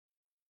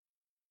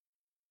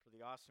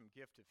the awesome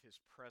gift of His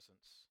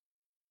presence.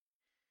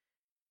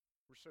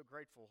 We're so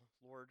grateful,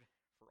 Lord,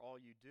 for all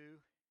you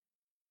do,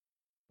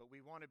 but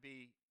we want to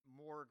be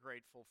more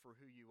grateful for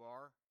who you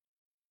are,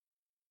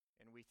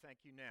 and we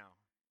thank you now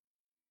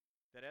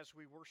that as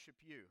we worship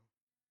you,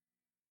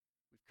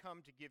 we've come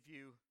to give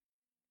you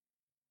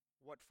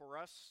what for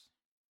us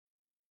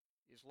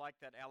is like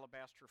that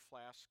alabaster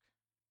flask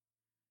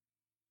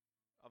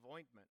of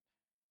ointment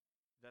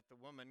that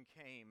the woman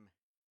came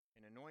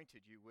and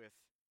anointed you with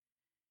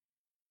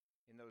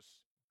in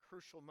those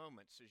crucial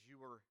moments as you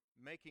were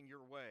making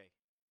your way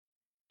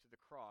to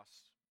the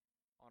cross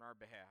on our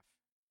behalf.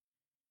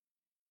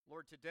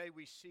 Lord, today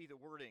we see the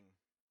wording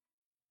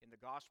in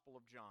the Gospel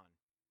of John.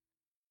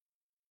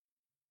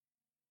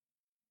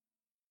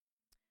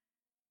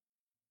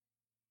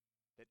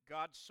 That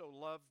God so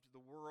loved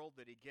the world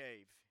that He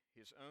gave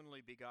His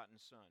only begotten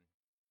Son,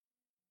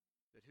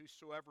 that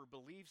whosoever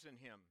believes in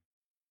Him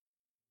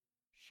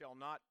shall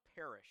not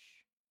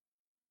perish,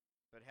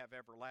 but have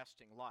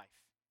everlasting life.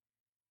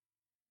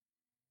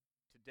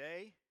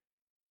 Today,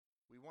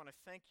 we want to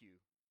thank you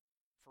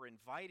for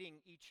inviting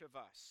each of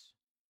us,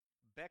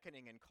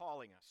 beckoning and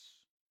calling us,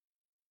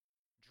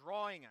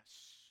 drawing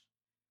us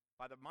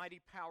by the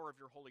mighty power of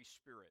your Holy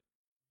Spirit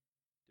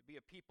to be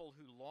a people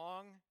who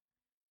long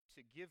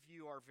to give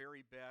you our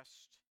very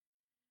best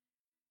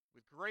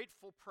with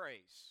grateful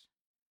praise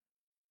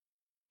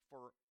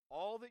for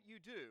all that you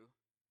do,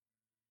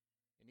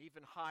 and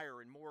even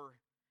higher and more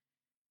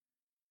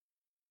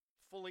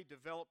fully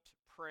developed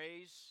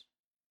praise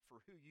for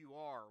who you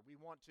are. We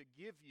want to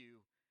give you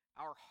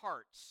our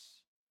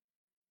hearts,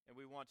 and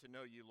we want to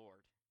know you,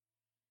 Lord.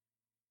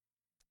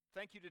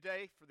 Thank you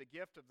today for the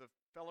gift of the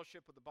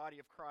fellowship of the body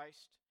of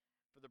Christ,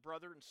 for the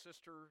brother and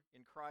sister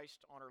in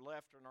Christ on our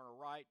left and on our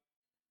right,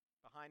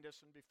 behind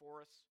us and before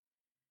us.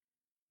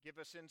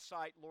 Give us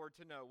insight, Lord,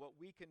 to know what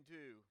we can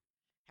do,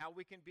 how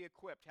we can be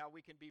equipped, how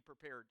we can be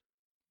prepared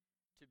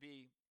to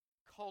be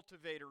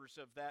cultivators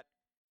of that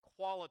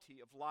quality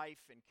of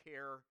life and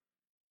care,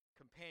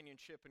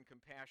 companionship and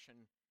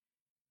compassion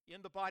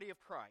in the body of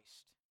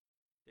Christ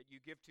that you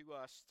give to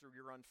us through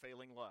your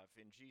unfailing love.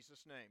 In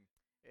Jesus' name,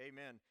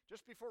 amen.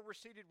 Just before we're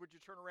seated, would you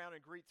turn around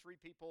and greet three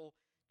people?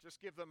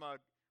 Just give them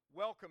a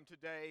welcome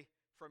today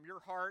from your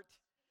heart.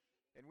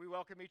 And we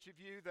welcome each of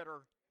you that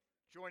are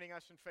joining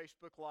us in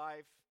Facebook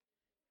Live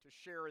to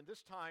share in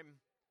this time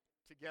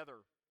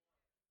together.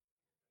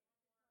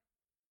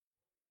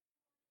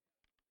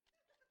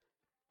 Hey, buddy.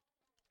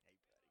 I love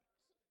you.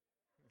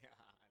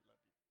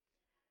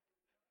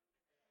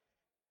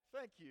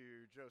 Thank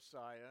you,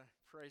 Josiah.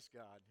 Praise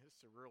God.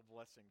 It's a real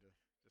blessing to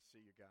see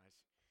you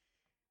guys.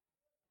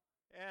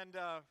 And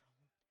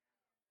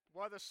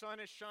while the sun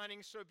is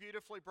shining so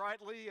beautifully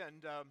brightly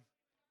and the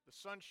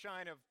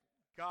sunshine of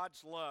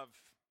God's love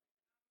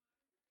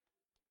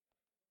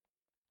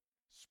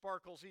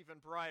sparkles even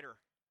brighter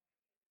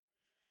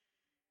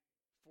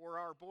for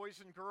our boys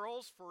and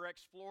girls, for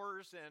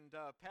Explorers and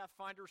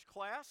Pathfinders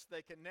class,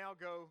 they can now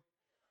go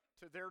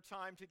to their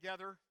time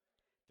together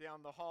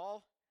down the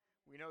hall.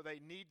 We know they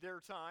need their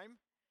time.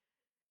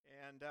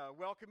 And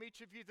welcome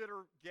each of you that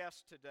are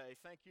guests today.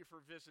 Thank you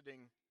for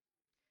visiting.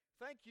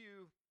 Thank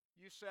you,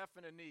 Youssef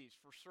and Anise,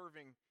 for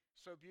serving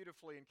so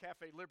beautifully in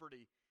Cafe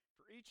Liberty.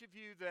 For each of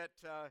you that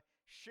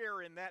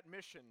share in that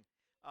mission,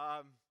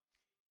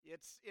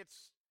 it's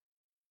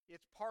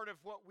part of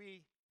what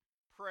we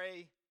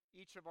pray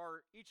each of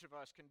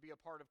us can be a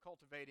part of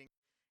cultivating.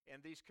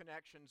 And these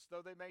connections,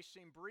 though they may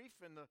seem brief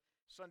in the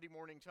Sunday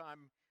morning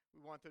time,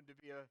 we want them to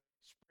be a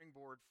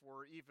springboard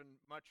for even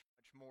much,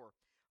 much more.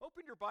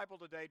 Open your Bible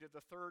today to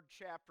the 3rd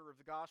chapter of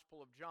the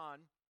Gospel of John.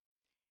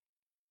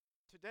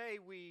 Today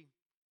we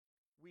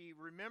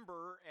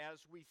remember, as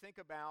we think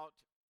about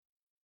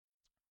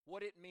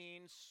what it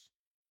means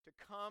to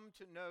come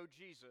to know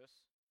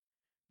Jesus,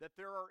 that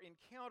there are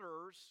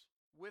encounters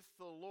with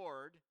the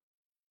Lord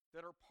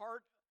that are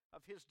part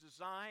of His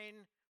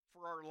design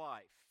for our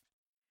life.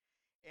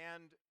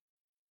 And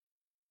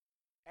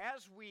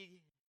as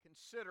we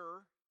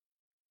consider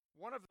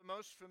one of the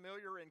most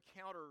familiar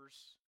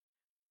encounters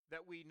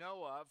that we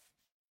know of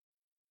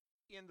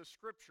in the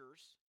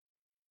Scriptures,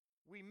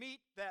 we meet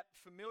that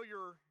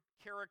familiar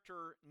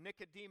character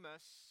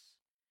Nicodemus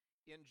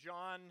in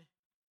John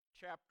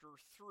chapter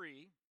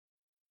 3,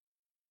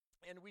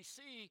 and we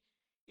see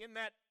in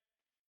that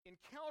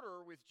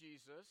encounter with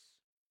Jesus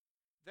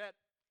that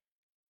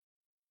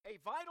a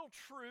vital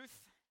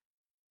truth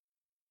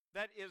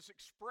that is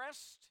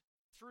expressed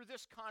through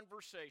this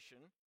conversation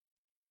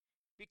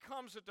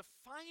becomes a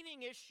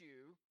defining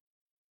issue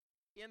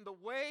in the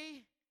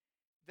way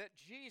that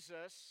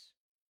Jesus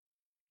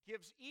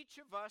gives each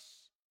of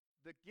us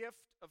the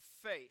gift of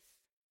faith,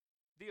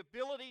 the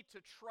ability to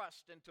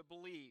trust and to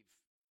believe.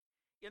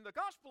 In the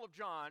Gospel of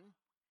John,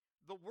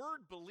 the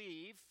word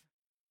believe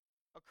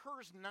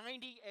occurs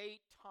 98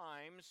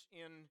 times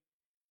in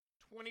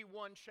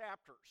 21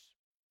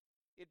 chapters.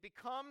 It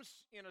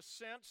becomes, in a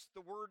sense,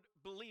 the word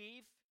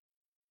believe,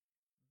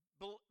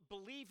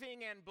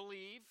 believing and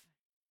believe.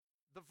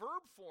 The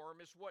verb form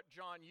is what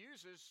John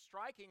uses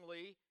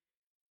strikingly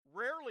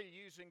rarely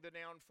using the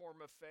noun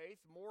form of faith,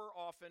 more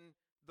often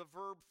the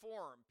verb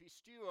form,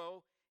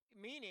 pisteuo,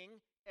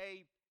 meaning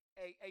a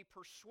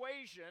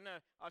persuasion,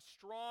 a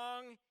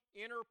strong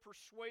inner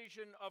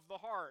persuasion of the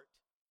heart.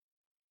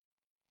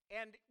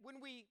 And when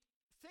we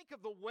think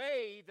of the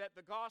way that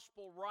the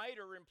gospel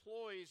writer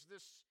employs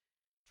this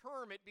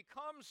term, it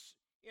becomes,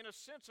 in a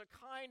sense, a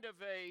kind of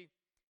a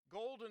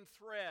golden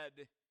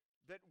thread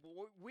that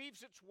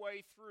weaves its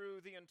way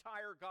through the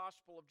entire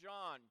Gospel of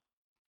John.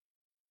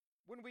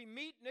 When we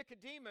meet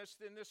Nicodemus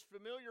in this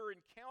familiar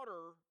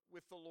encounter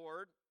with the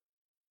Lord,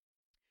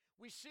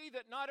 we see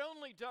that not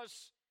only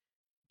does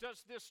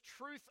this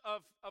truth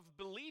of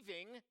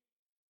believing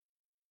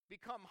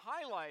become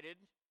highlighted,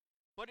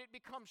 but it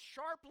becomes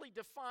sharply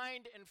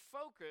defined and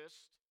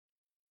focused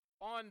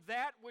on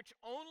that which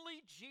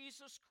only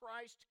Jesus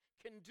Christ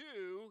can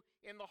do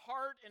in the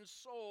heart and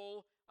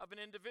soul of an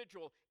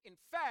individual. In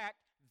fact,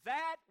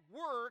 that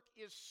work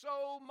is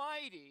so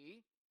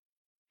mighty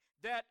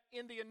that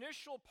in the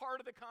initial part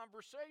of the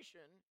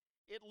conversation,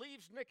 it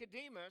leaves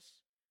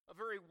Nicodemus, a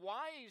very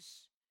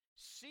wise,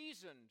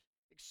 seasoned,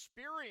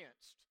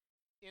 experienced,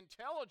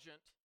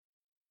 intelligent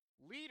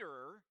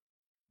leader,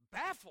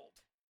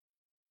 baffled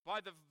by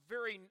the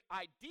very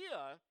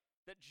idea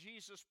that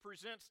Jesus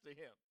presents to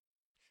him.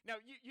 Now,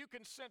 you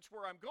can sense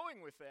where I'm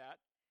going with that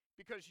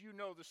because you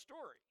know the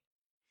story.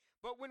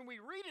 But when we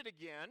read it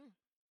again,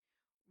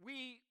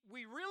 we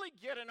really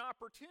get an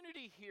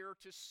opportunity here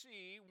to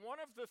see one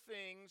of the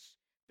things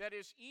that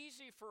is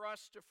easy for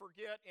us to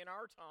forget in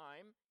our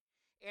time,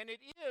 and it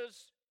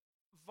is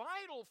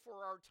vital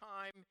for our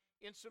time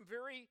in some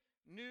very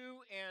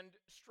new and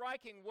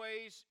striking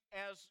ways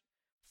as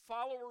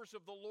followers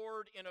of the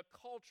Lord in a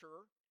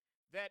culture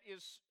that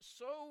is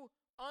so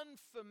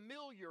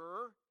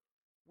unfamiliar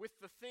with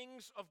the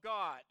things of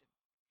God.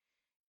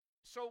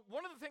 So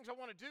one of the things I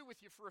want to do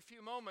with you for a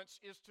few moments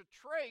is to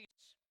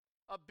trace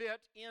a bit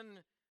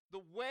in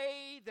the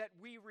way that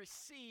we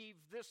receive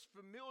this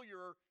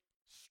familiar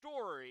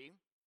story,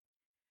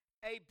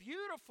 a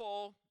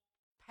beautiful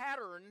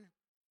pattern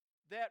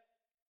that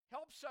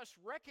helps us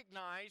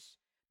recognize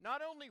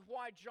not only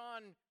why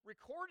John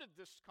recorded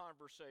this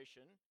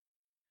conversation,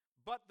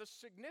 but the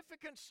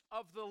significance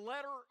of the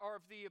letter or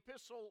of the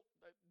epistle,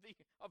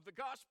 of the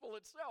gospel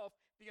itself,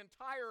 the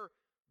entire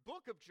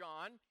book of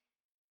John,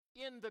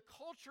 in the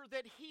culture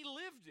that he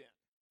lived in,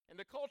 and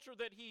the culture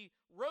that he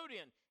wrote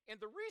in. And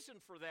the reason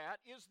for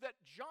that is that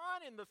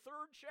John in the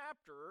 3rd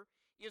chapter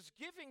is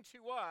giving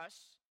to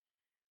us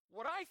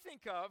what I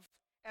think of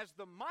as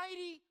the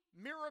mighty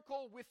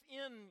miracle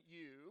within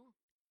you,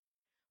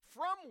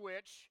 from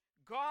which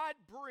God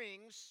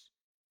brings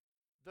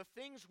the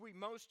things we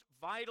most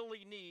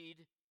vitally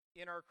need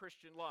in our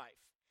Christian life.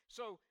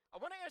 So I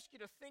want to ask you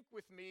to think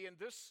with me in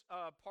this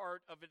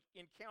part of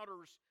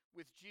Encounters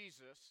with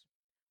Jesus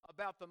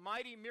about the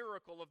mighty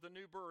miracle of the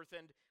new birth.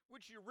 And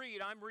would you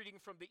read, I'm reading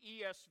from the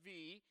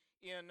ESV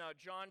in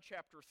John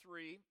chapter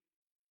 3,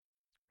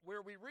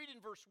 where we read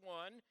in verse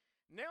 1,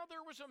 "Now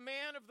there was a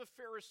man of the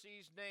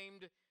Pharisees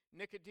named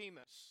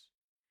Nicodemus,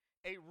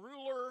 a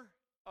ruler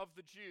of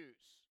the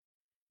Jews.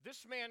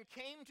 This man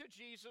came to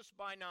Jesus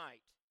by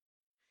night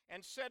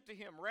and said to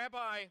him,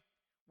 'Rabbi,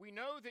 we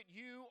know that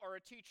you are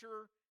a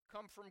teacher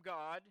come from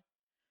God,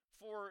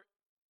 for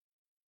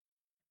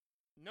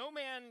no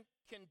one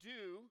can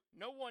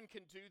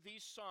do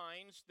these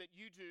signs that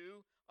you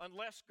do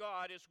unless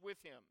God is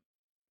with him.'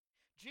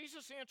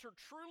 Jesus answered,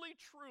 'Truly,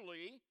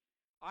 truly,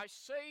 I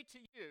say to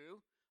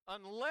you,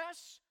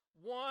 unless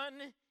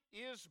one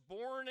is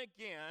born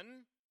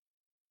again,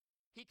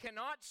 he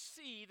cannot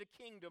see the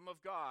kingdom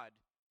of God.'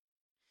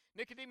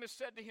 Nicodemus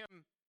said to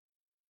him,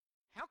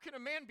 'How can a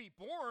man be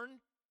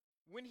born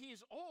when he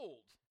is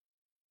old?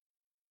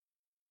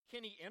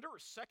 Can he enter a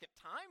second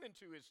time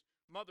into his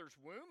mother's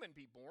womb and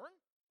be born?'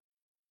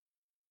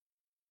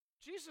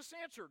 Jesus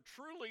answered,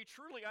 'Truly,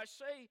 truly, I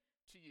say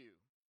to you,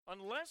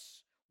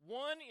 unless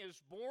one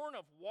is born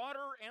of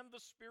water and the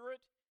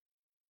Spirit,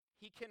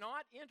 he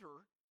cannot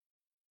enter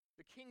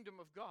the kingdom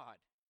of God.'"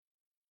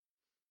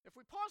 If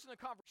we pause in the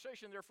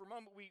conversation there for a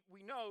moment,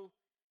 we know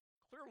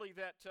clearly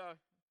that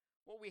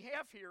what we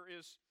have here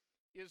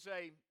is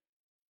a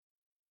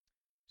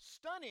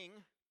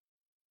stunning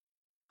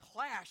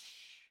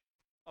clash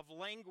of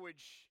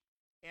language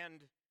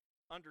and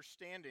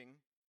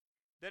understanding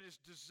that is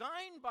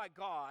designed by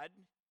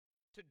God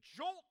to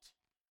jolt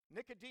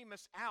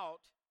Nicodemus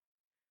out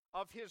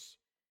of his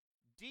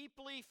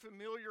deeply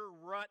familiar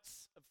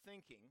ruts of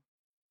thinking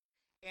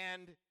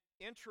and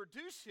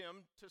introduce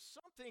him to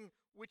something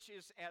which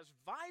is as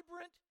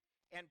vibrant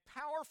and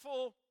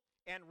powerful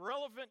and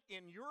relevant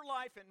in your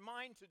life and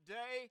mine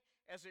today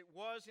as it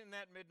was in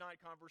that midnight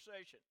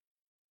conversation.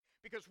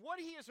 Because what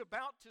he is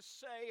about to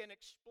say and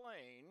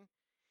explain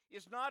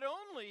is not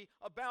only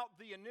about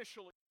the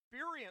initial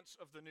experience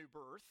of the new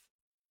birth,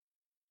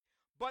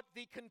 but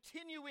the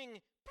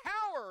continuing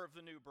power of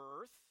the new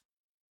birth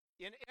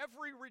in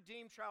every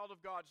redeemed child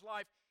of God's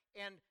life.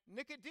 And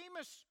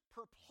Nicodemus'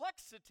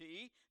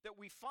 perplexity that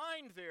we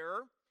find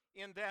there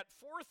in that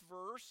 4th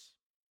verse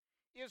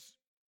is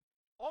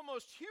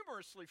almost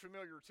humorously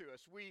familiar to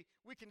us.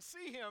 We can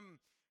see him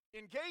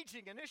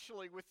engaging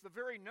initially with the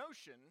very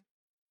notion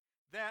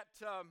that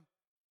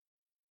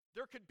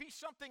there could be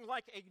something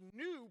like a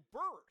new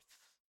birth,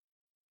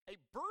 a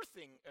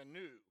birthing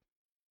anew.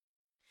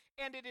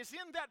 And it is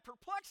in that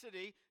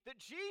perplexity that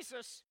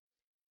Jesus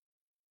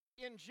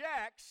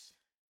injects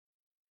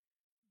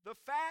the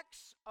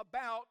facts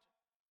about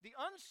the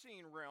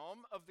unseen realm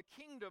of the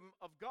kingdom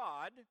of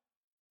God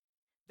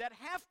that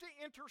have to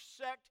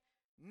intersect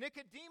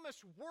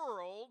Nicodemus'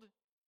 world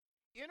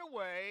in a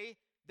way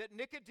that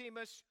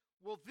Nicodemus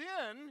will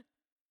then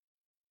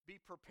be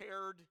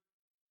prepared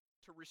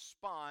to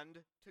respond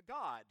to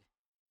God.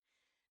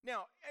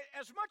 Now,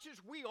 as much as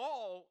we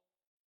all,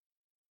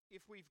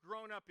 if we've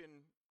grown up in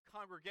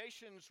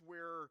congregations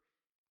where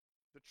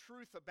the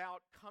truth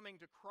about coming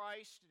to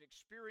Christ and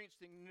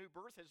experiencing the new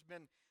birth has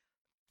been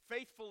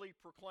faithfully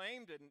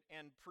proclaimed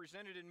and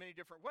presented in many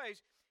different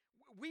ways,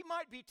 we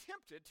might be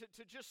tempted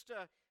to just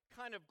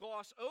kind of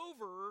gloss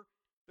over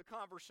the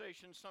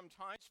conversation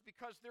sometimes,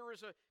 because there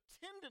is a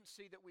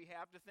tendency that we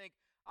have to think,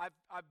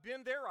 I've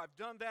been there, I've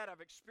done that, I've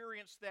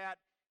experienced that,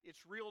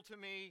 it's real to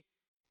me.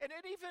 And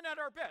even at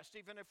our best,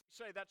 even if we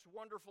say that's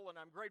wonderful and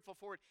I'm grateful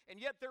for it, and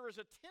yet there is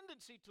a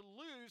tendency to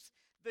lose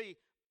the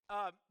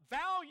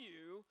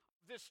value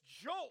of this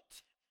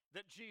jolt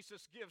that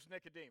Jesus gives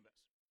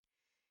Nicodemus.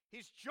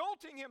 He's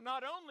jolting him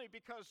not only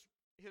because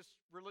his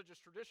religious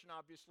tradition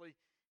obviously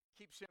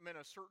keeps him in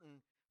a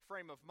certain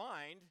frame of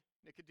mind,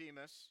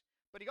 Nicodemus,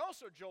 but he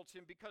also jolts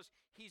him because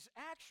he's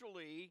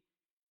actually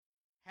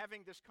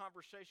having this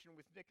conversation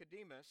with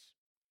Nicodemus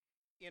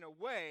in a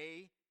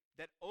way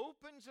that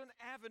opens an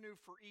avenue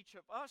for each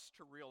of us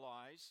to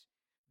realize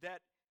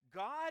that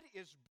God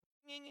is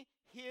bringing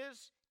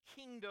his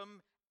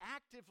kingdom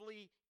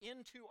actively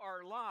into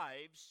our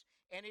lives,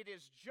 and it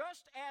is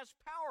just as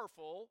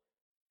powerful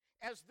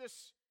as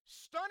this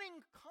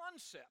stunning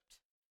concept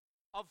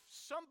of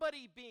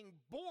somebody being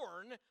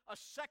born a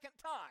second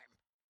time.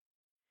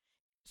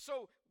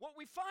 So what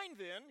we find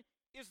then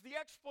is the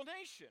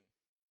explanation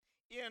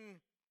in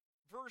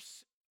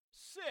verse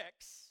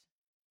 6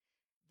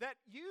 that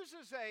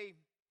uses a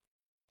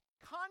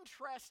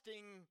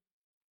contrasting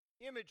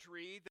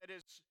imagery that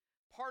is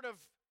part of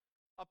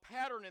a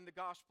pattern in the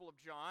Gospel of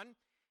John,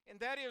 and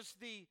that is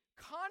the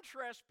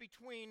contrast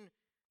between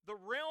the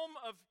realm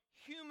of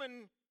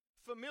human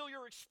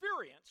familiar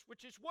experience,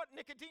 which is what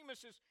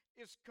Nicodemus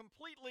is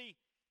completely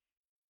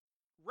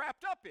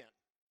wrapped up in.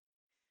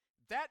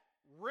 That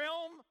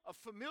realm of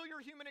familiar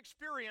human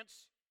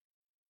experience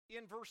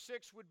in verse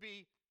 6 would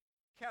be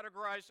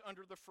categorized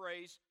under the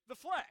phrase, the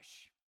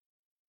flesh.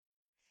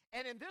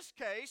 And in this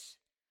case,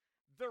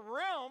 the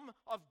realm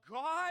of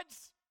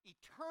God's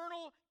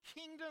eternal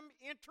kingdom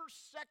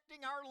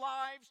intersecting our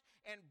lives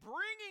and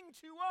bringing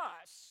to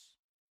us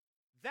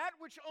that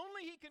which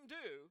only he can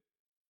do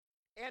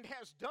and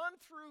has done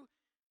through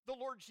the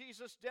Lord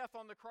Jesus' death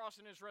on the cross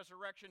and his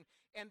resurrection,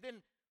 and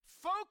then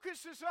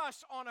focuses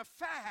us on a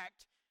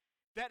fact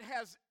that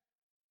has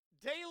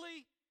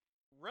daily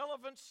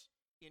relevance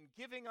in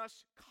giving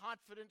us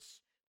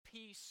confidence,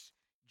 peace,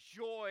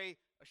 joy,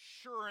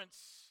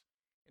 assurance,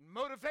 and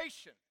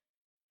motivation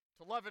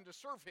to love and to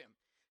serve him.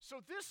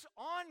 So this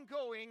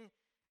ongoing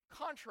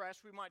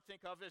contrast we might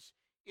think of is,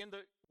 in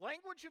the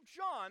language of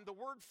John, the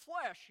word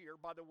flesh here,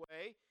 by the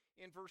way,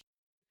 in verse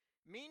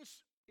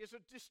is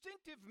a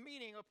distinctive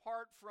meaning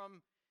apart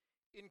from,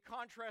 in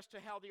contrast to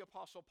how the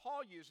Apostle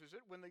Paul uses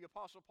it. When the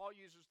Apostle Paul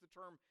uses the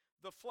term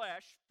the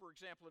flesh, for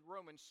example, in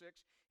Romans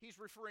 6, he's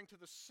referring to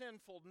the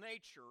sinful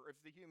nature of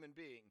the human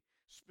being.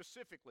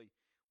 Specifically,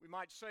 we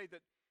might say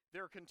that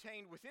they're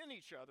contained within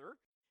each other,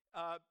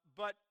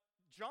 but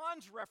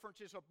John's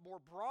reference is a more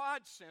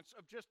broad sense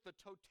of just the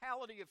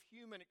totality of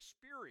human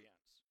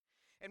experience.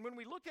 And when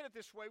we look at it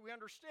this way, we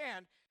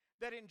understand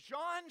that in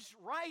John's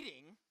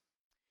writing,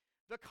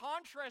 the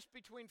contrast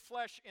between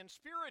flesh and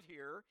spirit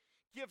here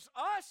gives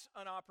us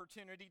an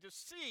opportunity to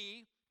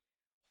see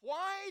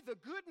why the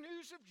good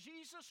news of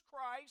Jesus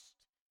Christ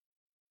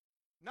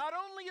not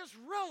only is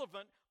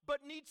relevant,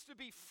 but needs to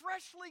be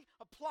freshly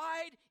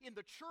applied in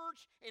the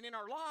church and in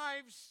our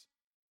lives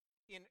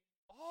in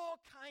all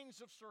kinds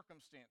of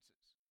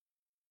circumstances.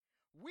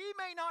 We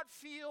may not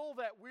feel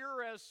that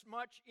we're as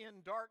much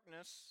in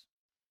darkness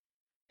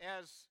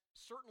as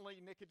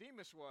certainly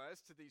Nicodemus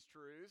was to these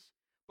truths,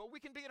 but we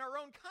can be in our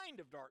own kind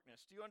of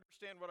darkness. Do you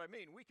understand what I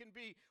mean? We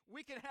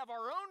can have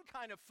our own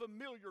kind of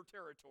familiar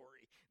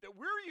territory that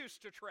we're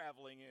used to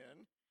traveling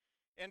in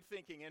and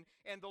thinking in,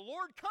 and the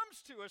Lord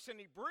comes to us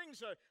and he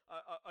brings a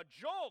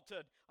jolt,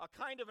 a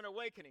kind of an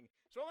awakening.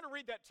 So I want to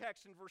read that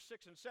text in verse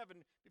 6 and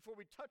 7 before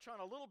we touch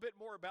on a little bit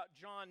more about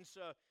John's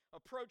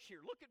approach here.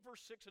 Look at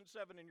verse 6 and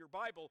 7 in your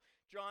Bible,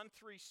 John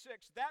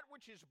 3:6. That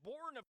which is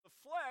born of the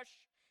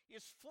flesh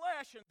is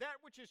flesh, and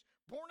that which is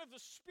born of the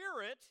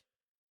Spirit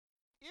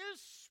is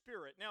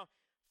spirit. Now,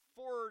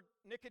 for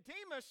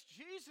Nicodemus,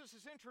 Jesus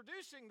is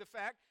introducing the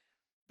fact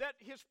that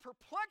his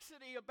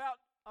perplexity about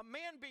a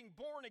man being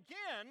born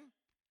again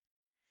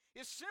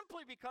is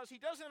simply because he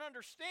doesn't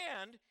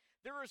understand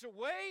There is a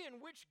way in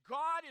which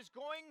God is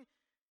going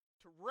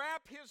to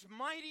wrap his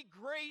mighty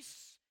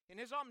grace and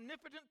his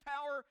omnipotent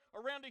power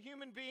around a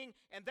human being,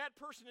 and that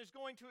person is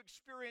going to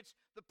experience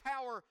the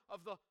power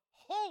of the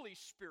Holy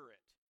Spirit.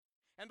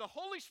 And the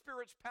Holy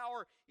Spirit's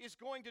power is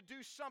going to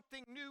do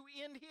something new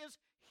in his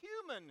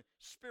human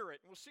spirit.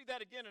 And we'll see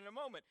that again in a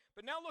moment.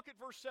 But now look at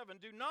verse 7.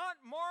 Do not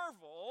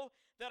marvel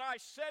that I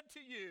said to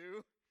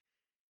you,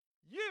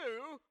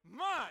 you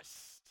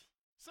must,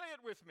 say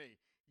it with me,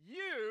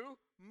 you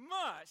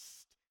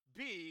must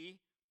be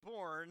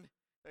born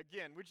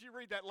again. Would you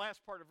read that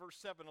last part of verse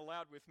 7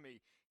 aloud with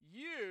me?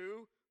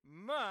 You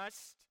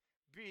must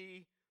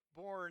be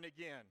born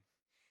again.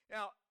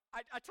 Now,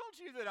 I told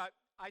you that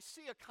I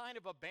see a kind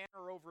of a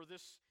banner over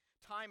this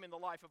time in the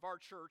life of our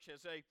church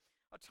as a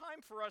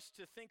time for us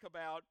to think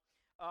about,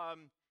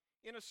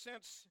 in a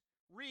sense,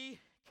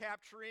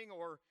 recapturing,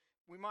 or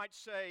we might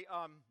say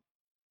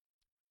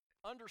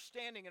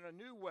understanding in a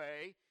new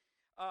way,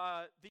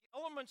 the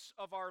elements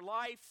of our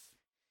life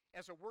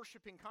as a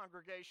worshiping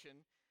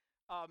congregation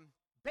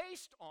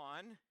based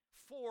on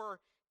 4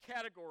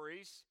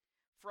 categories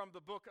from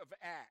the book of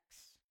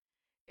Acts.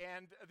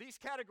 And these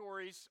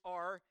categories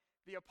are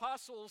the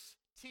apostles'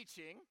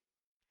 teaching,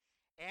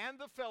 and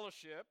the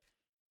fellowship,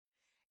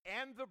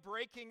 and the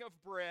breaking of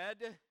bread,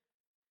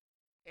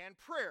 and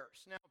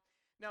prayers.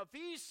 Now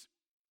these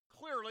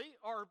clearly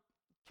are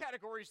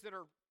categories that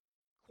are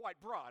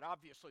quite broad,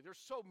 obviously. There's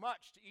so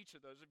much to each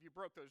of those if you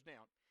broke those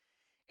down.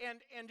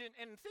 And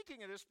in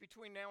thinking of this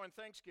between now and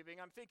Thanksgiving,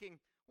 I'm thinking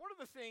one of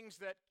the things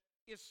that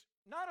is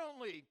not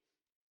only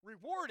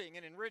rewarding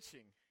and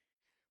enriching,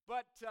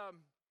 but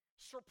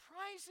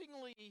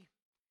surprisingly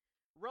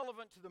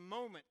relevant to the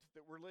moment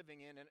that we're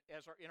living in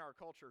in our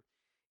culture,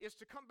 is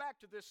to come back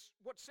to this,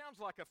 what sounds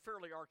like a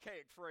fairly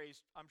archaic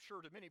phrase, I'm sure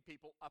to many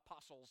people,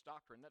 apostles'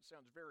 doctrine. That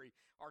sounds very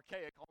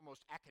archaic,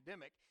 almost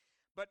academic.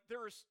 But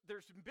there's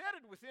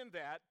embedded within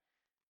that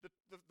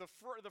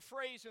the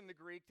phrase in the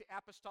Greek, the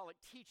apostolic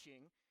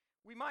teaching.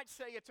 We might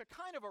say it's a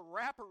kind of a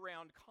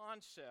wraparound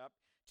concept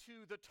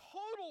to the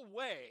total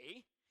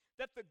way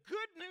that the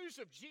good news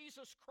of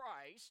Jesus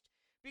Christ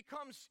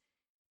becomes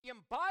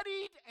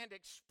embodied and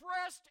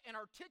expressed and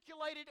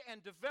articulated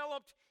and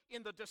developed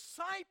in the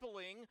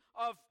discipling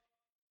of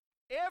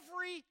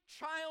every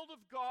child of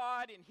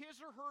God in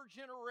his or her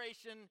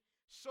generation,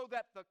 so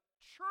that the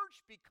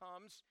church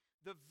becomes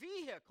the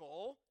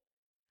vehicle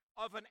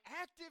of an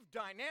active,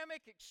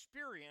 dynamic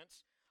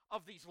experience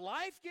of these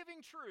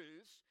life-giving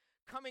truths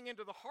coming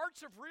into the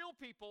hearts of real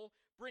people,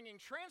 bringing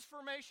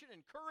transformation,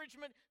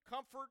 encouragement,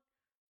 comfort,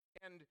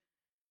 and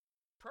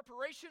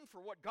preparation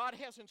for what God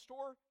has in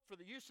store for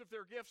the use of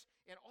their gifts,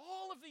 and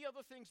all of the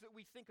other things that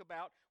we think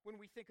about when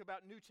we think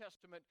about New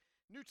Testament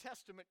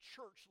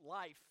church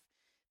life,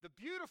 the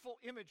beautiful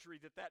imagery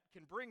that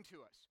can bring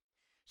to us.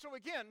 So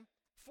again,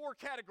 4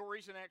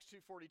 categories in Acts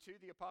 2:42,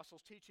 the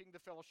apostles' teaching,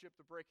 the fellowship,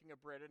 the breaking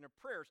of bread, and the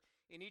prayers.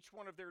 In each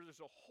one of theirs, there's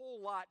a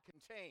whole lot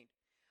contained.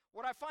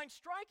 What I find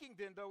striking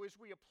then, though, as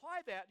we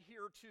apply that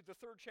here to the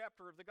 3rd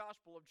chapter of the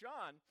Gospel of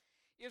John,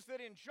 is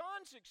that in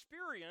John's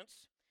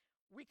experience,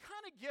 we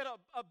kind of get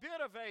a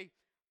bit of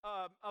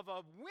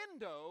a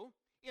window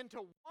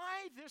into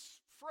why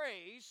this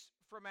phrase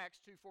from Acts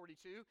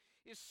 2:42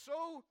 is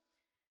so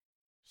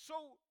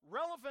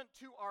relevant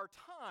to our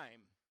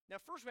time. Now,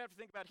 first we have to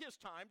think about his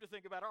time to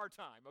think about our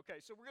time. Okay,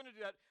 so we're going to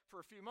do that for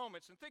a few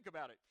moments and think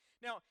about it.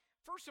 Now,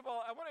 first of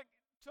all, I want to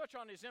touch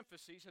on his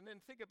emphases and then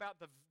think about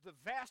the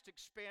vast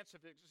expanse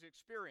of his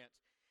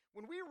experience.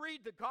 When we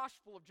read the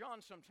Gospel of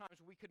John,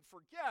 sometimes we can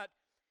forget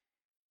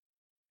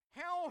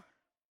how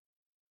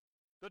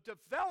the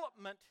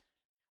development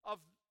of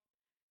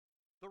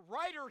the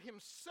writer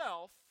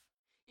himself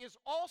is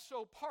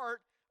also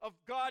part of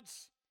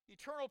God's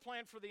eternal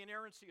plan for the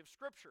inerrancy of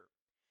Scripture.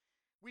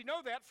 We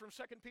know that from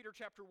 2 Peter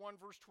chapter 1,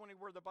 verse 20,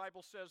 where the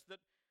Bible says that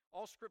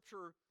all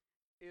Scripture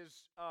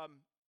is,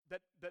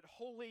 that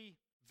holy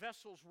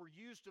vessels were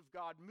used of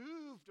God,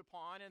 moved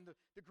upon, and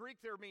the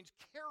Greek there means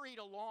carried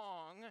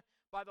along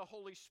by the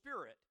Holy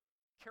Spirit.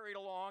 Carried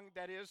along,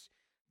 that is,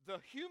 the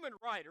human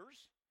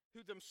writers,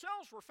 who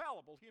themselves were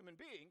fallible human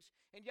beings,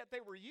 and yet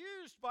they were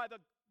used by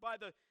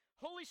the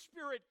Holy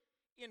Spirit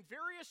in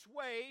various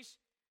ways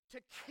to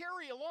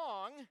carry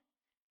along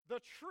the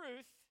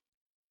truth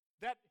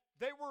that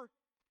they were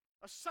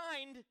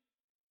assigned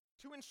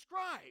to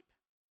inscribe.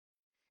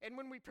 And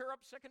when we pair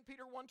up 2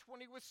 Peter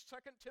 1:20 with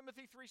 2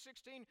 Timothy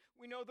 3:16,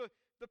 we know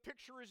the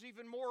picture is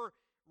even more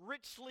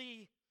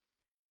richly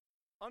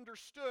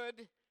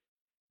understood,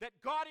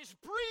 that God is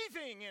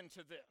breathing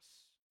into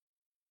this.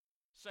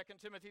 2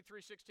 Timothy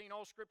 3:16,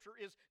 all Scripture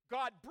is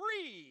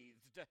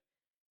God-breathed.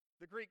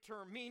 The Greek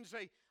term means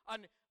a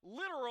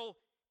literal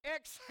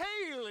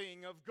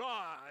exhaling of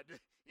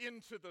God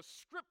into the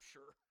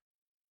Scripture.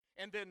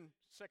 And then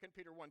 2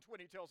 Peter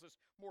 1:20 tells us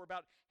more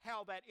about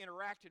how that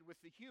interacted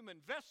with the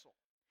human vessel.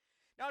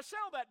 Now, I say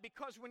all that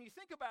because when you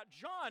think about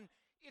John,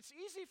 it's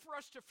easy for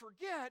us to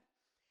forget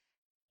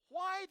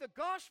why the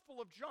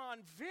Gospel of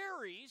John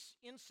varies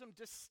in some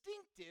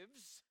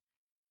distinctives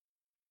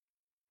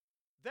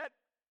that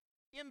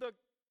in the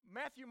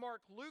Matthew,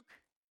 Mark, Luke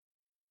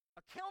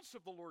accounts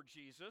of the Lord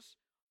Jesus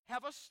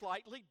have a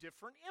slightly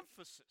different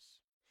emphasis.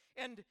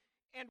 And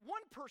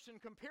one person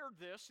compared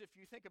this, if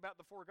you think about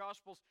the four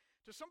Gospels,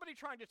 to somebody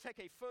trying to take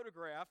a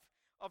photograph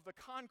of the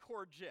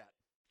Concorde jet.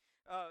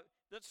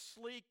 That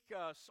sleek,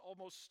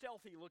 almost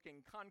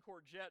stealthy-looking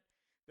Concorde jet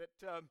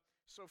that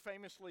so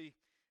famously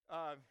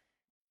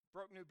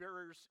broke new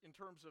barriers in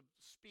terms of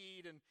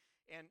speed and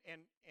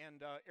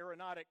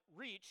aeronautic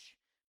reach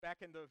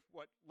back in the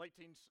late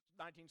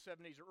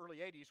 1970s or early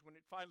 80s when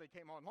it finally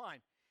came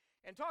online.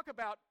 And talk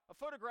about a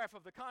photograph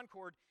of the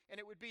Concorde, and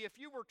it would be if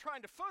you were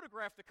trying to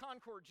photograph the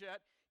Concorde jet,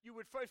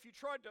 if you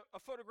tried a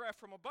photograph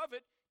from above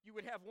it, you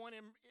would have one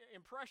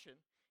impression.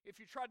 If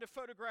you tried to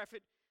photograph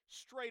it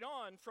straight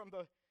on from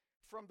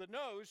the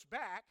nose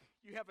back,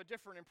 you have a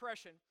different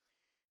impression.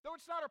 Though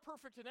it's not a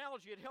perfect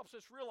analogy, it helps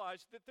us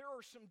realize that there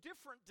are some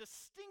different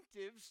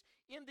distinctives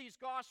in these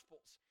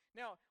Gospels.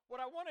 Now, what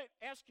I want to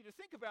ask you to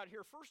think about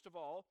here, first of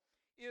all,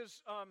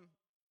 is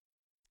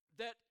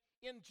that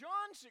in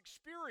John's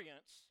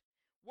experience,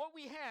 what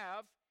we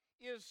have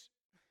is,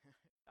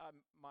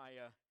 my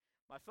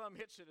thumb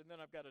hits it and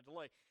then I've got a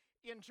delay.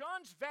 In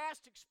John's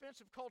vast,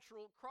 expensive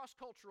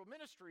cross-cultural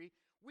ministry,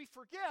 we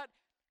forget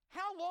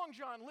how long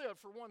John lived,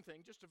 for one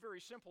thing, just a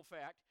very simple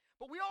fact,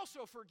 but we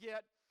also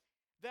forget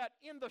that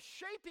in the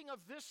shaping of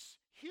this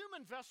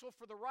human vessel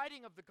for the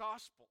writing of the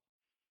gospel,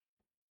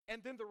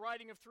 and then the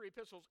writing of 3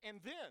 epistles, and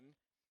then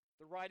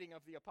the writing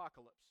of the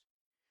apocalypse,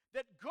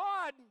 that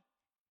God,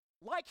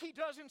 like he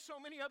does in so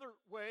many other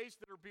ways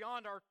that are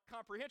beyond our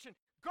comprehension,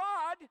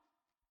 God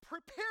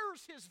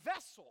prepares his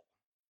vessel.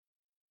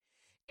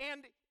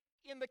 And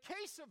in the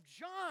case of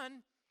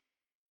John,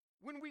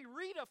 when we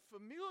read a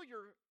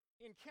familiar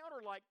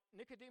encounter like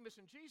Nicodemus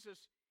and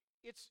Jesus,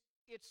 it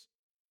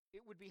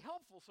would be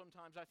helpful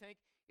sometimes, I think,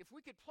 if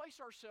we could place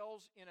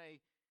ourselves in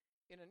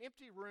an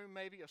empty room,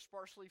 maybe a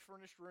sparsely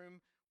furnished room,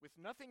 with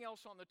nothing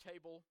else on the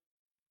table,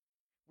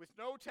 with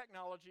no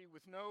technology,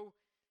 with no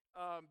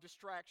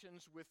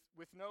distractions, with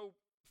no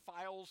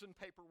files and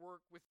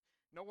paperwork, with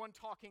no one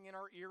talking in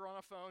our ear on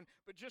a phone,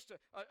 but just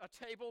a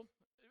table.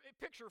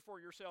 Picture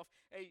for yourself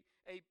a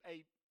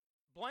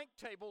blank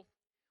table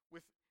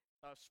with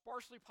a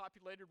sparsely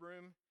populated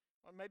room,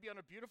 or maybe on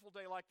a beautiful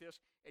day like this,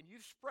 and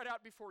you've spread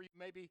out before you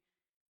maybe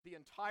the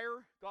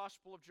entire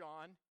Gospel of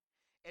John,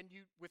 and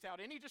you, without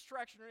any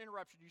distraction or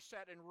interruption, you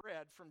sat and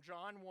read from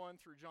John 1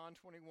 through John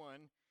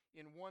 21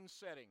 in one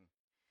setting.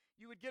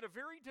 You would get a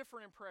very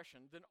different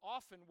impression than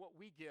often what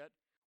we get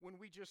when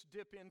we just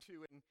dip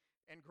into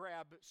and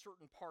grab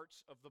certain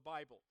parts of the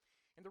Bible.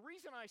 And the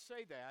reason I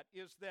say that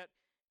is that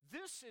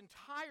this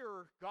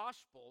entire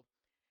gospel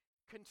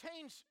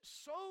contains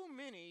so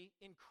many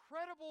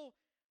incredible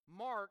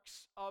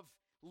marks of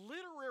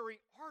literary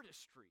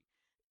artistry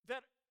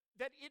that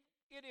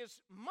it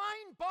is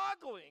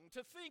mind-boggling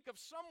to think of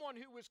someone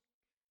who was,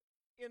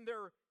 in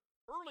their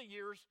early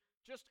years,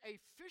 just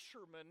a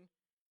fisherman,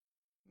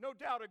 no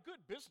doubt a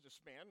good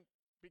businessman,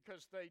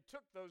 because they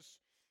took those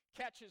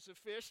catches of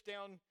fish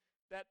down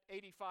that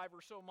 85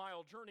 or so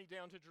mile journey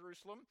down to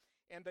Jerusalem,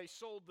 and they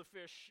sold the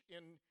fish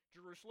in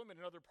Jerusalem and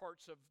in other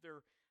parts of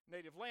their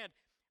native land.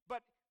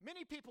 But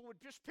many people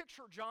would just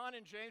picture John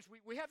and James.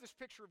 We have this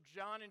picture of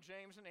John and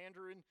James and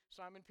Andrew and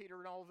Simon Peter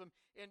and all of them,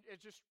 and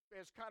it's just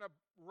as kind of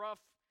rough,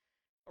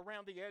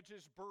 around the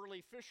edges, burly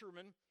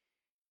fishermen.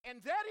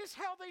 And that is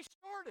how they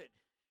started.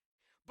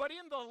 But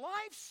in the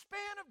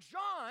lifespan of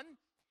John,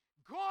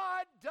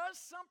 God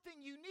does something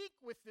unique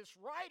with this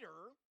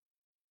writer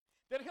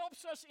that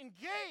helps us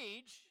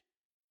engage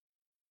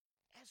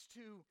as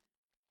to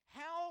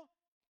how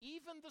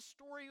even the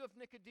story of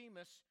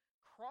Nicodemus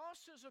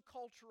crosses a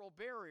cultural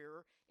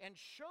barrier and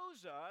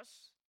shows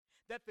us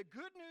that the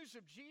good news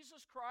of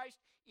Jesus Christ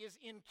is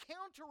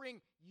encountering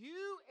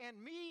you and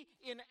me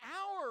in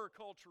our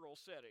cultural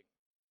setting.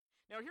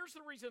 Now, here's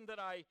the reason that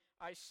I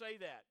say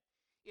that.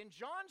 In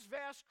John's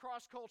vast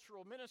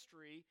cross-cultural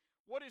ministry,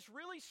 what is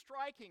really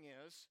striking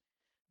is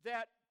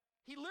that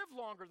he lived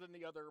longer than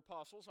the other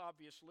apostles,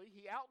 obviously.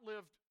 He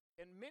outlived,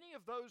 and many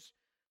of those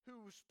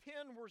whose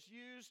pen was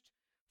used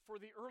for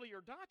the earlier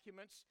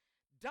documents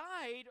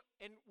died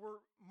and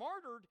were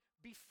martyred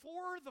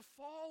before the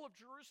fall of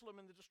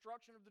Jerusalem and the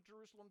destruction of the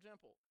Jerusalem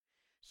temple.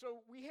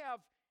 So we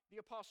have the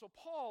Apostle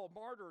Paul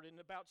martyred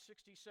in about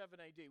 67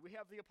 AD. We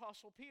have the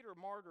Apostle Peter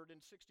martyred in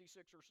 66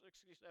 or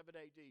 67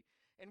 AD.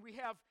 And we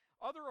have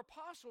other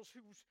apostles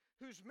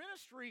whose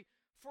ministry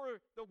for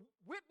the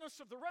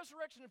witness of the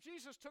resurrection of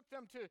Jesus took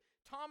them to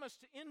Thomas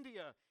to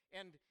India,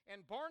 and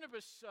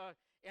Barnabas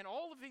and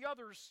all of the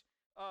others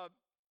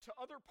to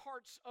other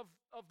parts of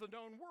the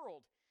known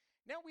world.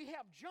 Now we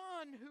have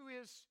John who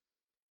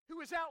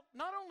is out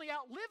not only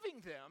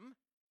outliving them,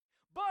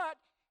 but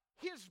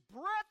his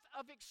breadth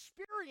of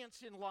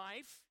experience in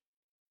life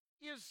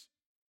is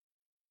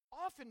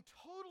often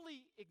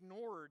totally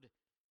ignored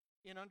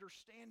in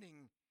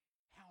understanding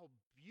how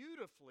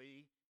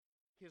beautifully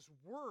his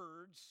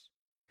words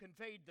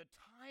conveyed the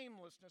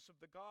timelessness of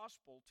the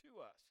gospel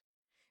to us.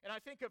 And I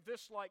think of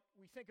this like,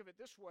 we think of it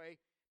this way,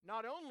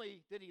 not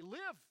only did he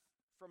live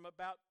from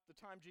about the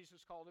time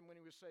Jesus called him, when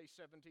he was, say,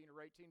 17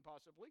 or 18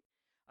 possibly,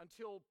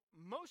 until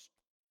most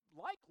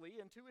likely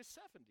into his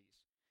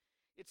 70s.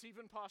 It's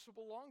even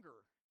possible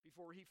longer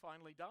before he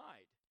finally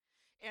died.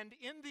 And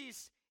in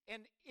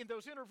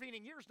those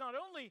intervening years, not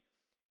only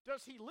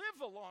does he live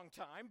a long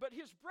time, but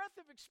his breadth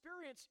of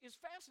experience is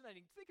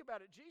fascinating. Think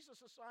about it.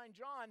 Jesus assigned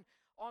John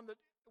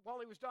while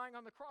he was dying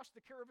on the cross,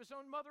 the care of his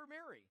own mother,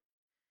 Mary.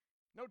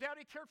 No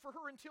doubt he cared for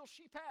her until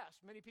she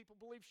passed. Many people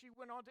believe she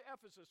went on to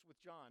Ephesus with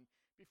John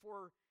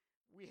before.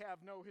 We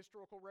have no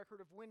historical record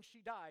of when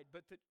she died,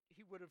 but that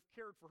he would have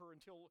cared for her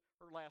until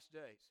her last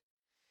days.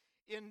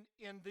 In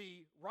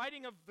the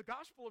writing of the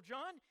Gospel of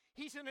John,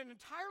 he's in an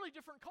entirely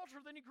different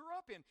culture than he grew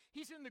up in.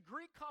 He's in the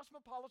Greek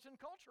cosmopolitan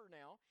culture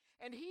now,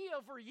 and he,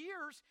 over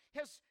years,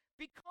 has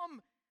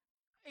become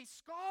a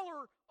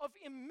scholar of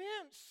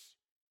immense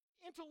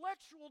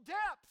intellectual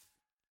depth,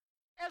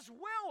 as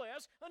well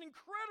as an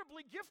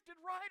incredibly gifted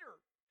writer,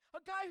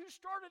 a guy who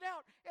started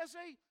out as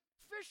a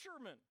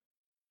fisherman.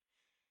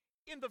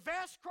 In the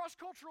vast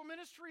cross-cultural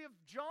ministry of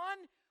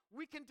John,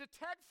 we can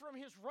detect from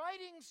his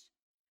writings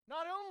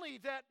not only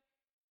that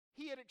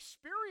he had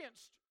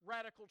experienced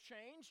radical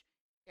change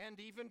and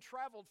even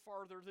traveled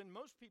farther than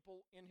most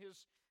people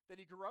that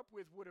he grew up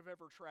with would have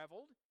ever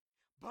traveled,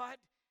 but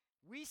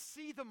we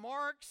see the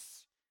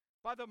marks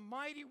by the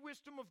mighty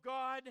wisdom of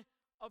God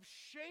of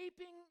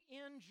shaping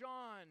in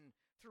John,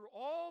 through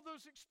all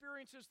those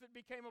experiences that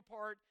became a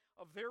part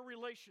of their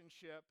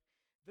relationship,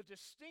 the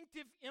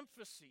distinctive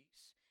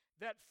emphases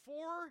that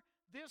for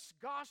this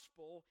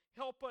gospel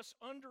help us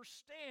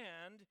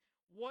understand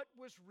what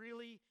was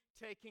really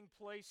taking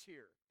place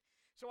here.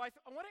 So I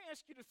want to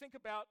ask you to think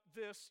about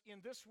this in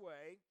this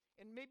way,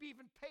 and maybe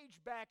even page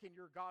back in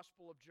your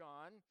Gospel of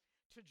John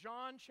to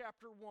John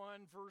chapter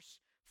 1, verse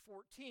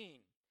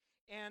 14.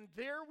 And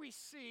there we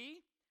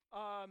see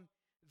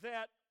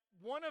that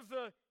one of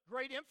the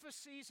great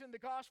emphases in the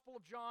Gospel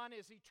of John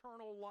is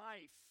eternal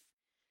life,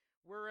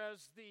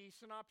 whereas the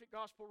synoptic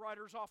gospel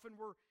writers often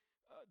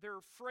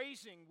their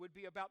phrasing would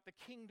be about the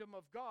kingdom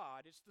of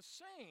God. It's the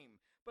same,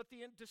 but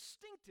the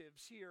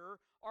distinctives here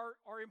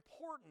are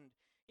important.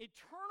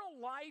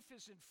 Eternal life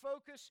is in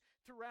focus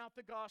throughout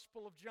the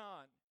Gospel of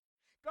John.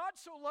 God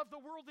so loved the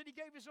world that he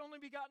gave his only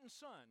begotten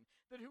Son,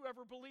 that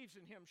whoever believes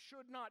in him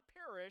should not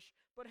perish,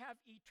 but have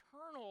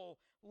eternal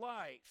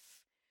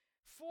life.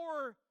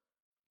 For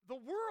the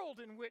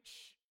world in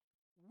which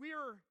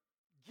we're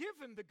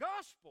given the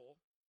gospel,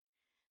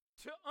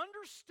 to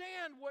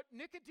understand what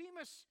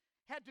Nicodemus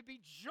had to be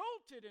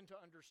jolted into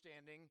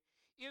understanding,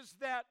 is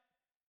that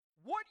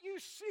what you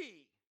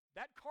see,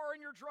 that car in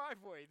your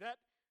driveway, that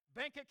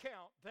bank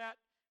account, that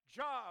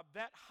job,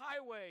 that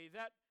highway,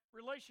 that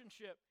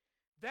relationship,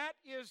 that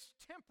is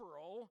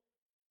temporal.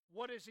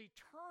 What is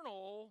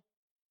eternal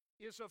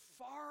is of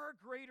far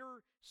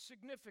greater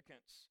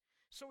significance.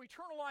 So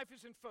eternal life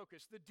is in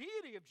focus. The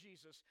deity of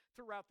Jesus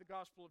throughout the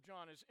Gospel of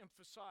John is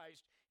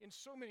emphasized in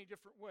so many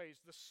different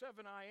ways. The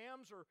 7 I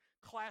ams are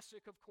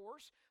classic, of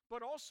course,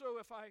 but also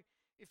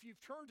if you've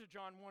turned to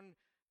John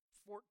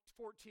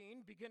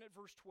 1:14, begin at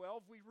verse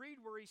 12, we read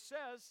where he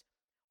says,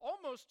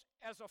 almost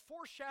as a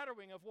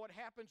foreshadowing of what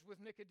happens with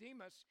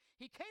Nicodemus,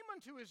 he came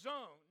unto his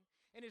own,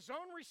 and his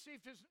own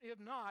received him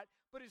not,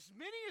 but as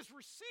many as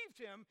received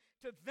him,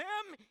 to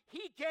them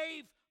he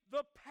gave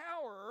the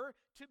power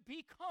to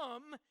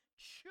become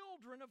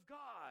children of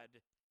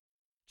God.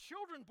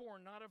 Children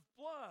born not of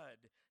blood,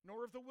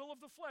 nor of the will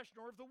of the flesh,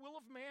 nor of the will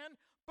of man,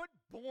 but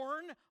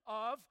born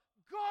of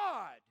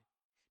God.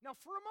 Now,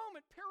 for a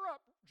moment, pair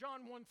up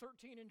John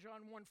 1:13 and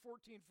John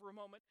 1:14 for a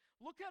moment.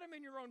 Look at them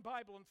in your own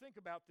Bible and think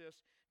about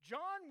this.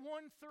 John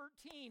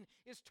 1:13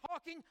 is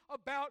talking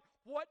about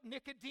what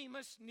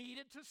Nicodemus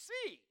needed to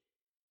see.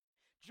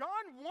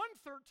 John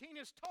 1:13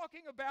 is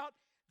talking about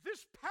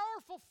this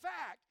powerful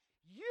fact: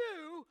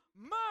 you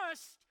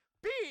must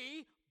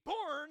be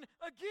born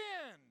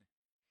again.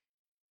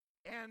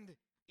 And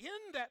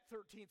in that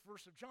 13th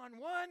verse of John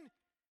 1,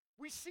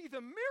 we see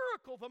the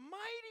miracle, the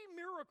mighty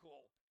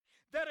miracle,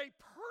 that a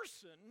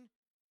person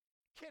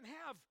can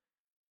have,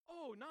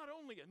 not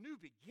only a new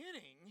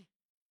beginning.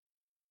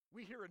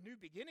 We hear a new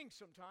beginning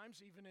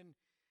sometimes, even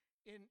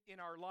in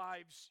our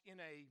lives, in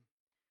a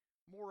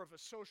more of a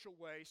social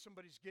way.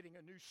 Somebody's getting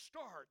a new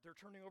start. They're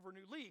turning over a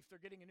new leaf. They're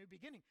getting a new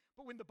beginning.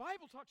 But when the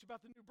Bible talks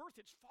about the new birth,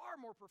 it's far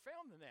more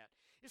profound than that.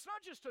 It's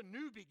not just a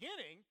new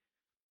beginning.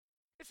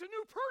 It's a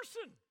new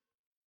person.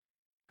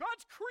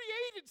 God's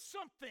created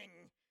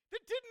something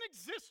that didn't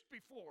exist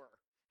before.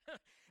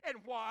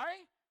 And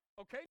why?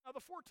 Okay, now the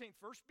 14th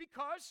verse,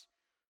 because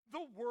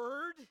the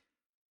Word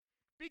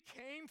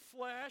became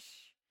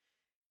flesh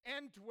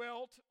and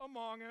dwelt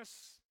among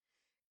us,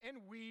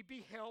 and we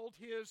beheld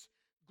his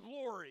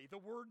glory. The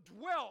word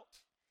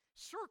dwelt,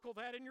 circle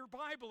that in your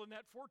Bible in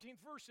that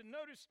 14th verse, and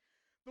notice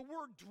the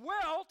word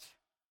dwelt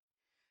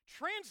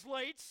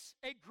translates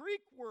a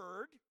Greek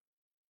word,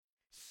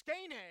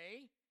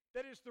 skene,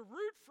 that is the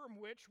root from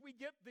which we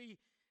get the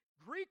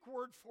Greek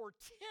word for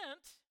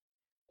tent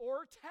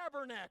or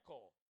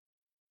tabernacle,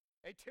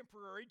 a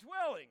temporary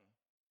dwelling.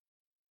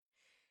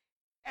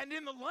 And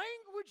in the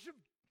language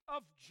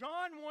of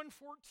John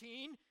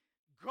 1:14,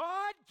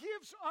 God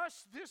gives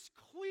us this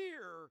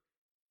clear,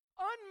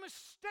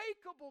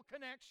 unmistakable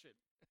connection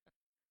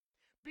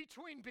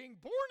between being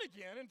born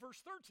again in verse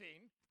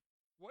 13,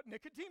 what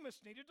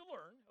Nicodemus needed to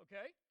learn,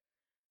 okay?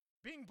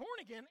 Being born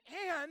again,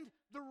 and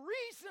the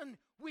reason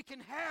we can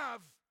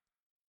have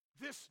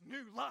this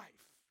new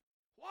life.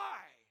 Why?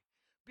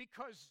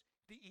 Because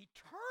the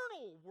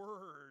eternal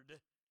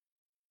Word,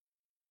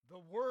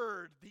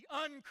 the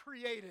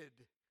uncreated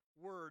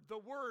Word, the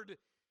Word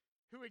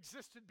who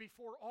existed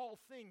before all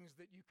things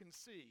that you can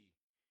see,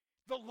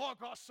 the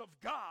Logos of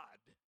God,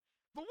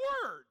 the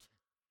Word,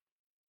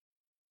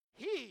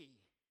 He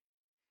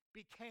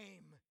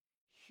became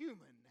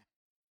human.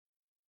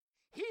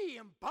 He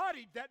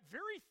embodied that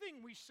very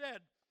thing we said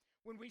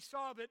when we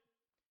saw that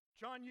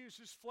John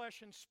uses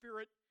flesh and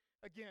spirit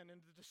again in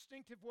the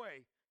distinctive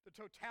way. The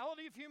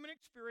totality of human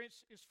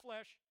experience is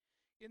flesh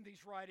in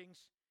these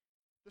writings.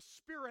 The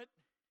spirit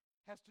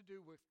has to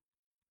do with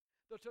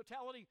the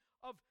totality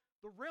of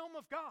the realm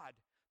of God,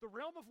 the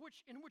realm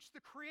in which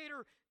the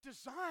Creator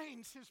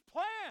designs His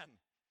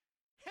plan.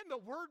 And the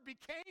Word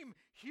became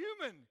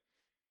human.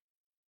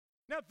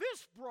 Now,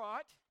 this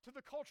brought to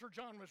the culture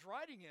John was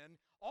writing in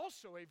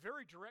also a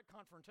very direct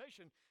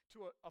confrontation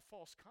to a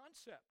false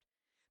concept.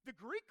 The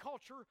Greek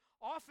culture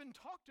often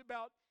talked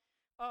about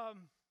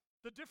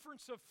the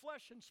difference of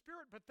flesh and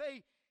spirit, but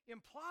they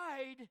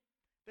implied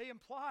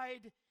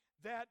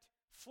that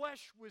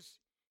flesh was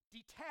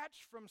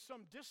detached from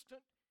some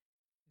distant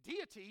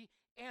deity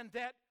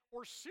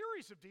or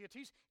series of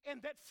deities,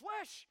 and that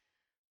flesh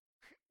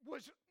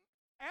was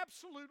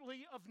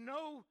absolutely of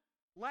no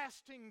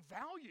lasting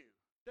value.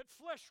 That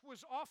flesh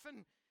was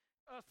often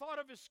thought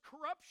of as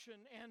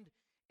corruption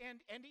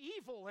and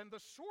evil and the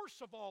source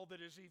of all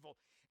that is evil.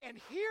 And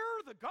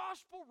here the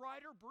gospel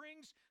writer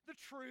brings the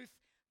truth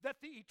that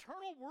the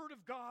eternal Word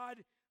of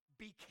God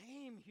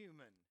became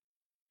human.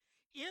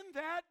 In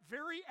that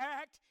very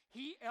act,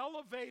 He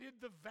elevated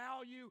the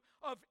value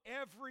of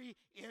every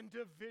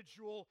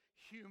individual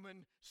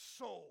human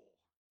soul.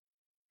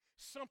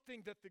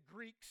 Something that the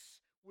Greeks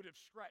would have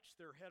scratched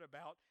their head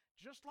about,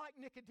 just like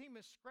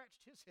Nicodemus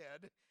scratched his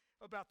head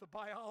about the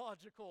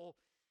biological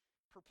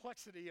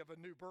perplexity of a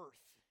new birth.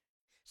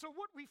 So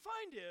what we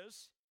find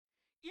is,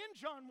 in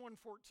John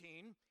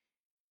 1:14,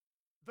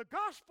 the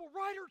gospel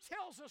writer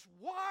tells us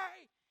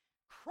why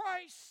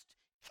Christ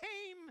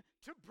came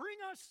to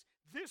bring us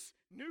this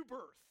new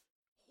birth.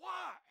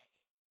 Why?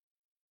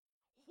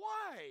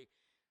 Why?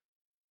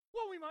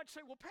 Well, we might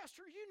say, well,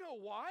 Pastor, you know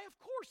why? Of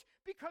course,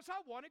 because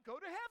I want to go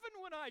to heaven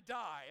when I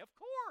die. Of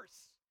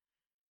course.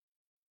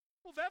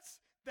 Well, that's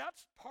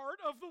part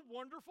of the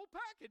wonderful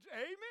package.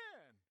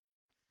 Amen.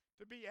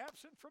 To be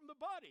absent from the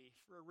body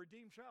for a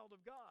redeemed child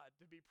of God,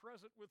 to be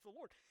present with the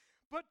Lord.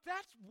 But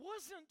that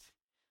wasn't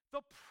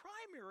the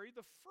primary,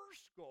 the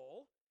first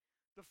goal.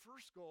 The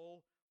first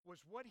goal was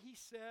what He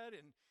said,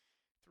 and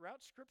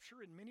throughout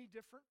Scripture in many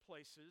different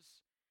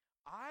places,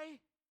 I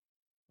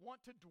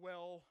want to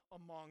dwell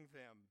among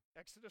them.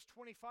 Exodus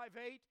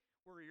 25:8,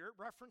 where He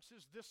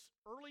references this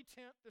early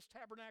tent, this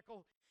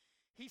tabernacle,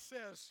 He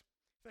says,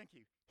 thank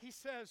you, He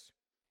says,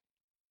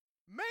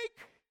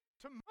 make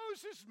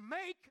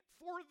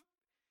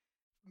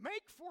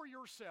for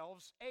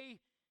yourselves a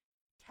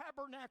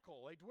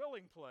tabernacle, a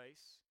dwelling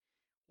place.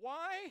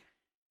 Why?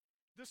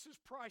 This is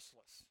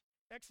priceless.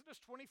 Exodus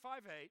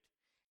 25:8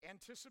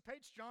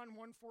 anticipates John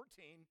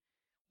 1:14.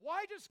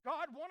 Why does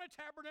God want a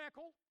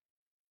tabernacle?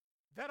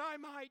 That I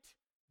might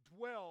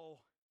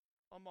dwell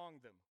among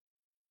them.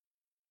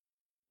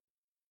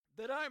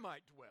 That I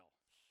might dwell.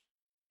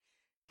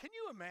 Can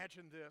you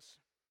imagine this?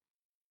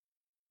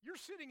 You're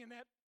sitting in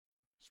that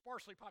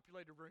sparsely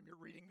populated room, you're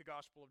reading the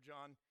Gospel of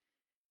John.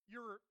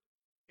 You're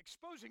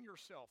exposing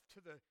yourself to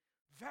the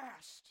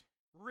vast,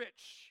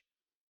 rich,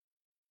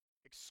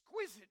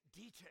 exquisite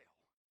detail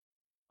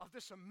of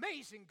this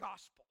amazing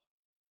gospel.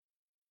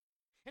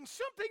 And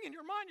something in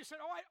your mind, you said,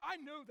 oh, I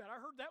know that. I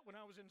heard that when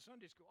I was in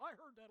Sunday school. I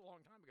heard that a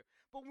long time ago.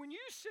 But when you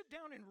sit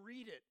down and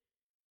read it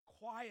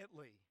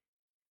quietly,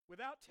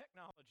 without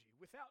technology,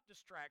 without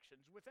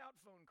distractions, without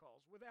phone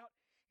calls,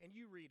 and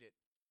you read it,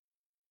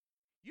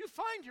 you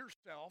find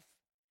yourself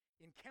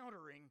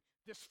encountering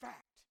this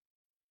fact.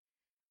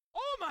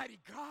 Almighty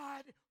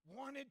God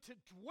wanted to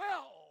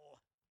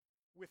dwell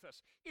with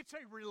us. It's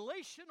a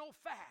relational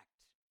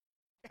fact.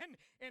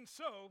 And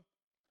so,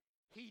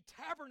 He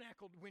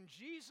tabernacled. When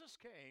Jesus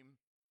came,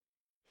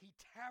 He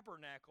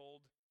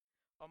tabernacled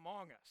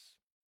among us.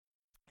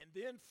 And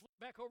then flip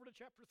back over to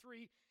chapter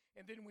 3,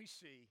 and then we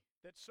see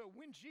that so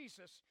when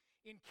Jesus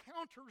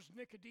encounters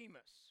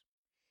Nicodemus,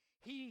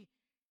 he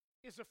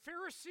is a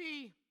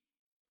Pharisee,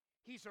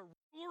 he's a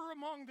ruler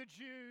among the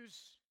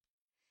Jews,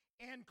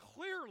 and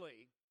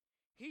clearly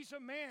he's a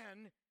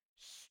man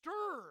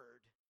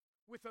stirred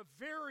with a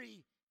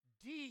very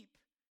deep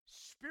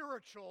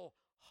spiritual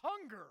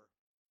hunger.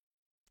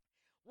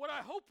 What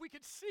I hope we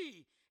could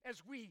see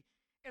as we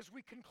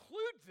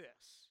conclude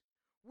this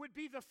would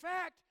be the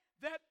fact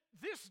that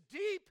this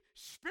deep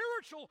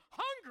spiritual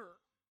hunger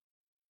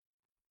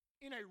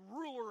in a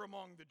ruler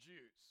among the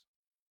Jews,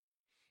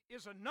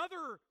 is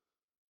another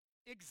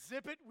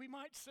exhibit, we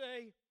might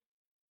say,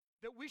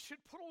 that we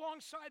should put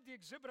alongside the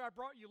exhibit I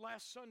brought you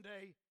last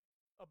Sunday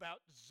about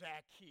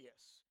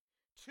Zacchaeus.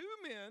 Two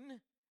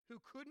men who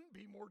couldn't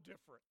be more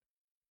different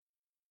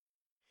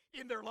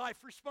in their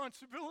life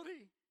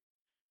responsibility,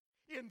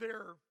 in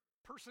their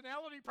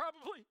personality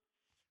probably.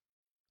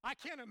 I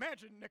can't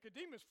imagine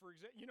Nicodemus, for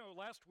example. You know,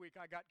 last week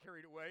I got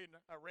carried away and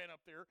I ran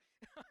up there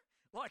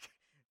like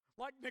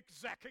Nick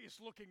Zacchaeus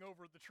looking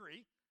over the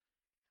tree.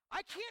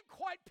 I can't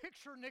quite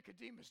picture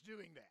Nicodemus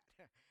doing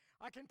that.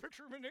 I can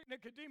picture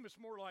Nicodemus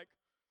more like,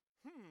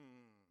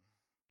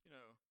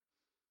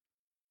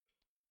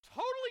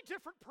 totally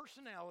different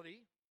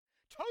personality,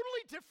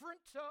 totally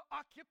different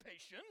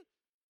occupation,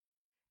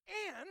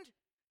 and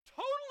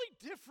totally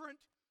different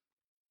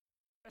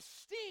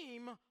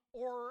esteem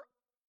or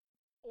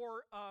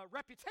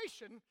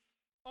reputation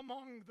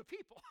among the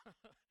people.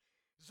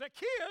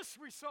 Zacchaeus,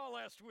 we saw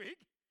last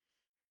week,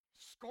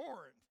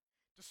 scorned,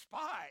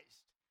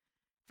 despised.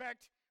 In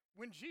fact,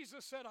 when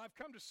Jesus said, "I've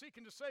come to seek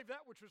and to save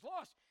that which was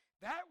lost,"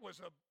 that was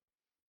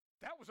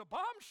a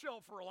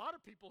bombshell for a lot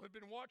of people who'd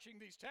been watching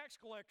these tax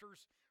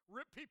collectors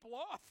rip people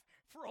off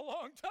for a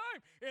long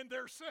time. And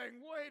they're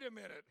saying, wait a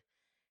minute.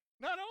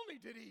 Not only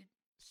did he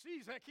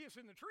see Zacchaeus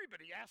in the tree,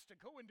 but he asked to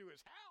go into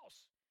his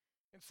house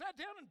and sat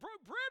down and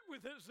broke bread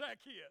with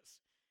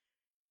Zacchaeus.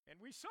 And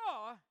we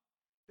saw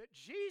that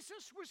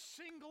Jesus was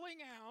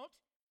singling out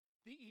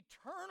the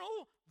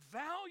eternal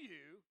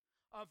value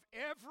of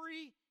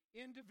every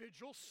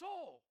individual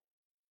soul.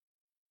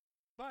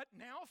 But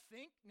now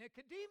think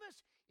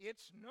Nicodemus.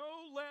 It's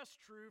no less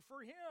true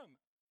for him.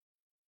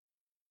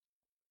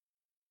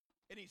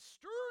 And he's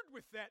stirred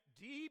with that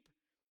deep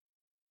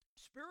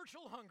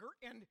spiritual hunger.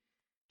 And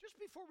just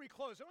before we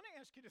close, I want to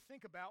ask you to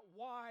think about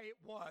why it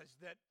was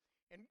that,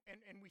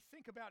 and we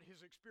think about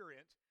his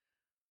experience,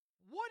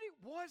 what it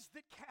was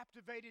that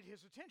captivated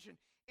his attention.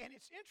 And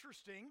it's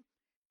interesting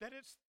that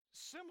it's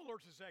similar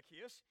to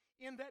Zacchaeus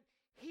in that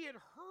he had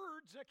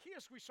heard,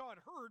 Zacchaeus we saw had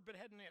heard but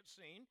hadn't yet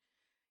seen.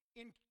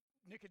 In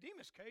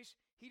Nicodemus' case,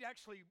 he'd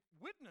actually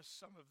witnessed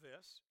some of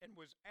this and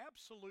was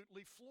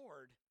absolutely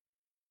floored.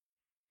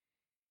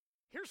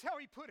 Here's how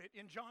he put it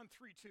in John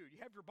 3:2. You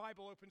have your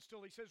Bible open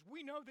still. He says,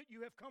 "We know that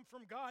you have come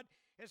from God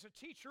as a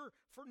teacher,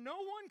 for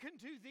no one can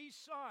do these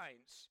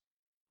signs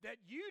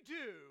that you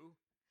do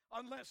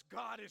unless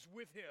God is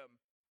with him."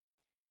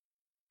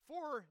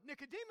 For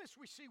Nicodemus,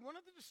 we see one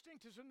of the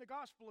distinctives in the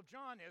Gospel of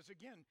John as,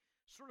 again,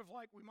 sort of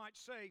like we might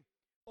say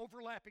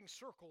overlapping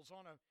circles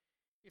on a,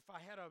 if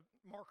I had a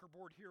marker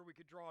board here, we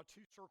could draw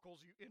two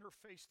circles. You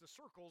interface the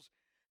circles.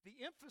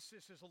 The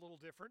emphasis is a little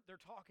different. They're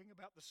talking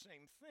about the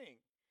same thing.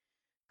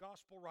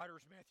 Gospel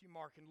writers Matthew,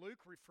 Mark, and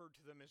Luke referred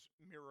to them as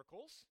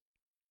miracles,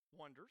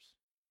 wonders.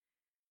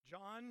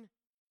 John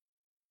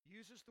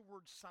uses the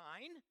word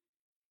sign,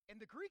 and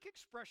the Greek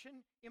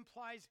expression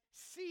implies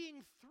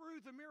seeing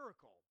through the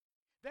miracle.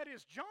 That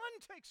is, John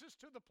takes us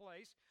to the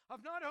place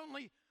of not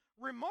only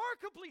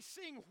remarkably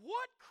seeing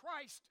what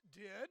Christ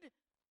did,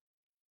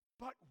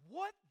 but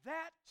what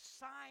that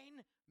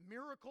sign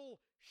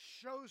miracle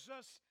shows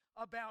us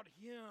about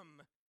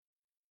him.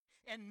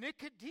 And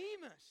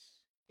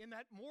Nicodemus, in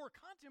that more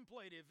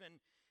contemplative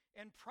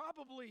and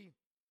probably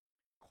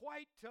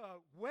quite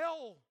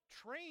well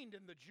trained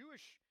in the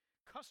Jewish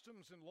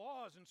customs and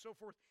laws and so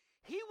forth,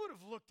 he would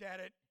have looked at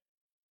it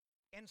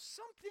and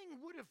something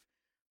would have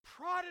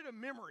prodded a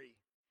memory.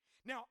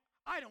 Now,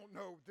 I don't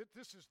know that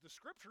this is the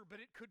scripture, but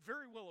it could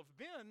very well have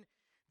been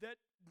that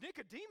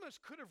Nicodemus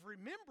could have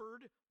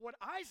remembered what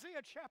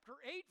Isaiah chapter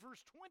 8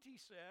 verse 20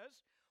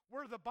 says,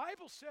 where the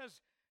Bible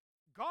says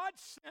God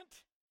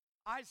sent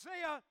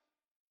Isaiah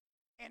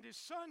and his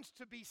sons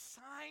to be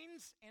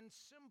signs and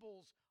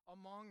symbols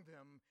among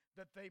them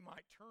that they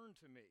might turn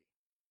to me.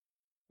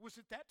 Was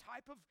it that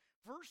type of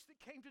verse that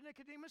came to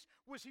Nicodemus?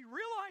 Was he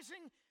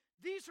realizing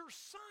these are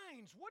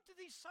signs? What do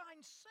these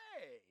signs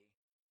say?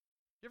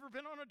 You ever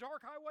been on a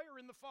dark highway or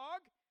in the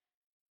fog?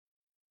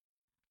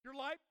 Your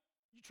light,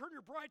 you turn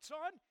your brights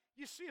on,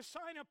 you see a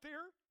sign up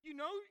there, you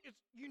know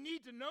you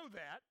need to know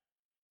that.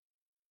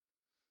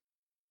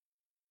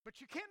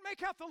 But you can't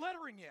make out the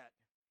lettering yet.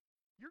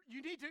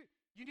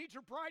 You need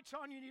your brights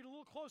on, you need a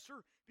little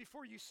closer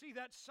before you see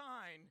that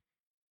sign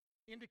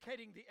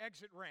indicating the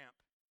exit ramp.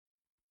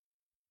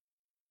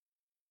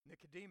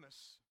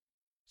 Nicodemus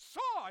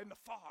saw in the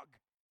fog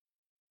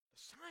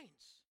the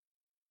signs.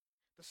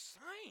 The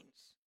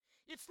signs.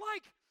 It's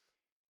like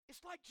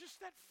just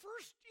that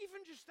first,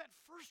 even just that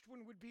first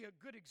one would be a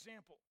good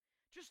example.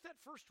 Just that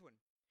first one.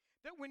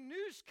 That when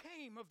news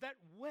came of that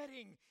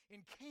wedding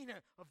in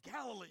Cana of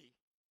Galilee,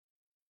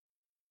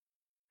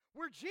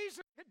 where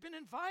Jesus had been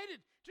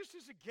invited just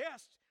as a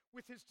guest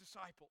with his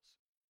disciples.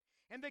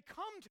 And they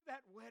come to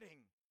that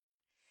wedding,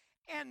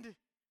 and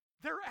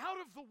they're out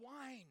of the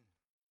wine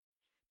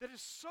that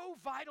is so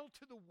vital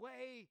to the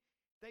way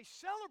they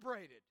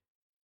celebrated.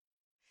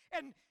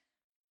 And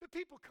the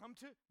people come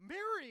to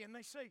Mary, and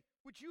they say,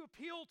 "Would you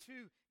appeal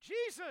to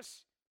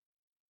Jesus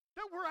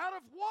that we're out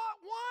of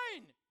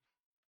wine?"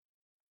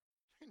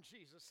 And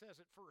Jesus says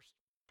at first,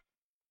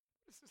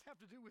 what does this have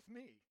to do with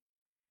me?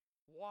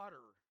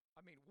 Water,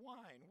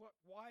 wine.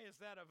 Why is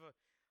that of a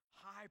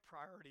high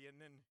priority? And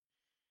then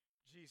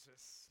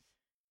Jesus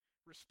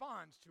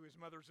responds to his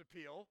mother's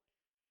appeal.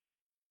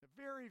 A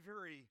very,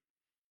 very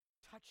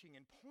touching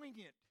and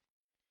poignant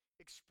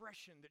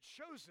expression that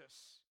shows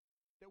us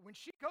that when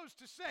she goes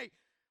to say,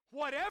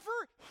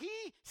 whatever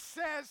he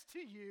says to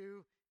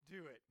you,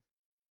 do it.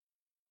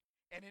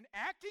 And in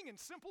acting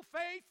in simple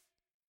faith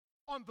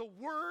on the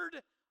word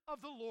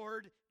of the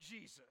Lord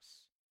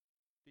Jesus,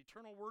 the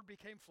eternal word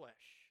became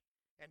flesh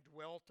and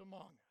dwelt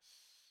among us.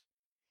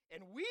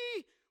 And we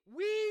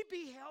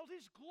beheld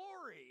his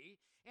glory.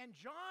 And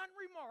John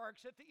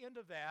remarks at the end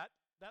of that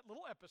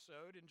little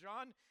episode, in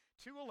John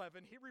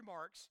 2:11, he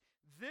remarks,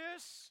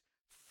 this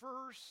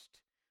first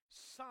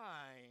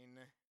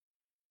sign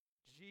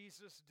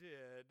Jesus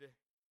did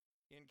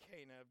in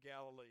Cana of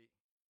Galilee.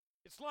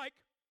 It's like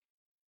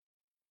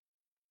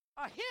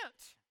a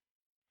hint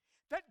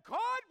that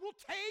God will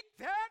take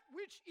that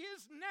which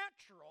is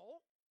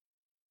natural,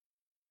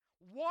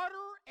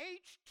 water,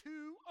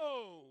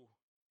 H2O,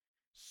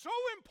 so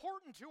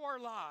important to our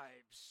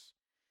lives,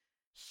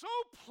 so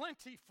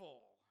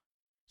plentiful,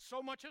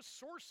 so much a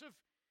source of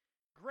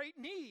great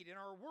need in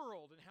our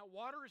world and how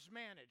water is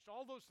managed,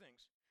 all those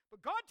things.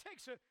 But God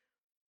takes a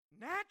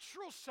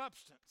natural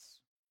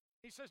substance.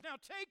 He says, now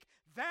take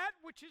that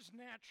which is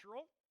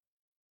natural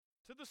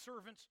to the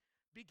servants,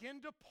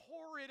 begin to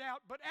pour it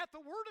out, but at the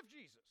word of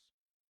Jesus,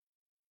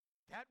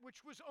 that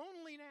which was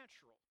only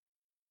natural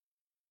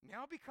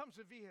now becomes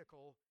a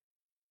vehicle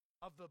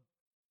of the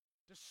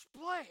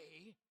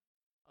display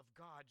of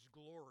God's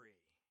glory.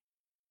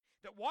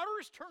 That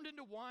water is turned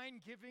into wine,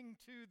 giving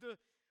to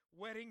the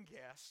wedding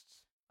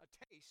guests a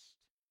taste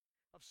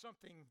of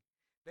something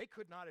they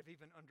could not have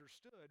even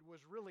understood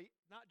was really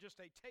not just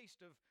a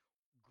taste of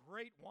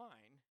great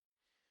wine,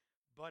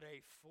 but a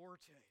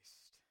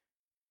foretaste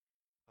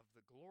of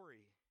the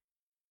glory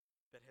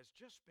that has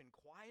just been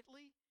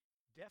quietly,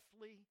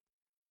 deftly,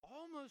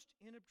 almost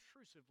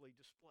inobtrusively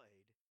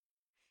displayed.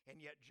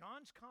 And yet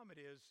John's comment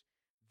is,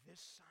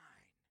 this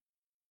sign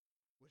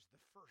was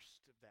the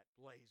first of that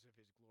blaze of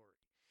his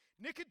glory.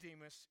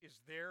 Nicodemus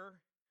is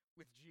there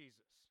with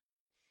Jesus.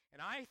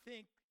 And I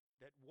think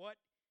that what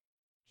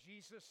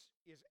Jesus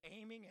is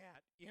aiming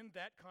at in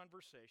that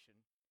conversation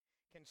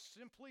can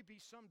simply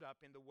be summed up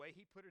in the way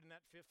he put it in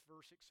that 5th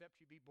verse, except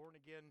you be born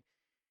again,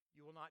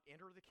 you will not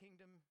enter the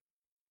kingdom.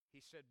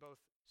 He said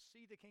both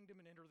see the kingdom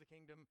and enter the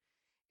kingdom.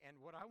 And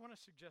what I want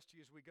to suggest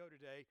to you as we go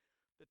today,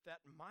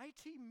 that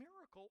mighty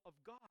miracle of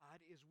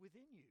God is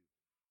within you.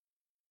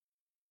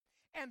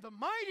 And the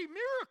mighty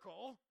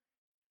miracle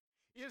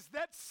is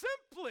that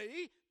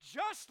simply,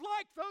 just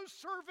like those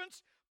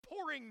servants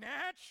pouring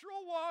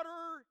natural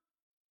water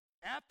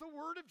at the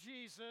word of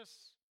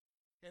Jesus,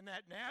 and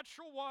that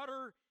natural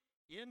water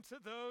into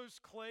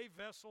those clay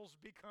vessels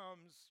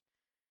becomes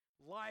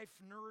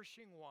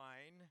life-nourishing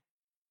wine,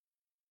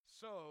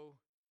 so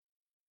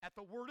at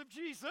the word of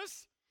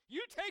Jesus,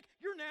 you take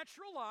your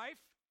natural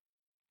life,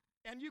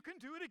 and you can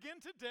do it again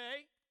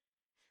today,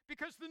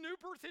 because the new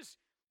birth is,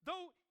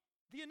 though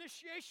the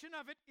initiation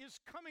of it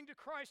is coming to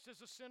Christ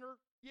as a sinner,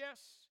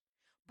 yes,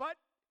 but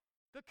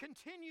the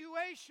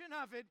continuation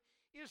of it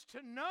is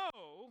to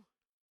know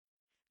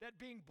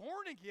that being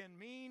born again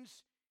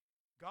means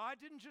God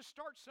didn't just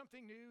start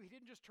something new. He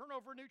didn't just turn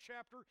over a new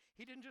chapter.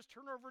 He didn't just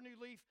turn over a new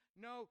leaf.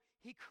 No,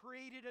 he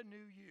created a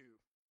new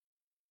you.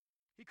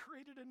 He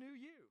created a new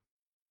you.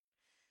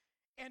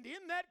 And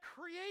in that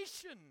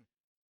creation,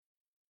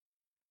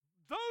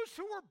 those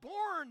who were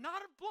born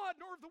not of blood,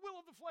 nor of the will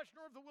of the flesh,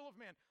 nor of the will of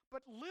man,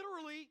 but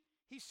literally,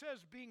 he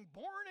says, being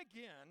born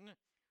again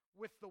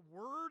with the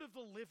word of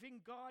the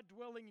living God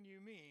dwelling in you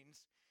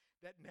means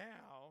that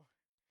now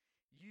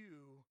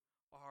you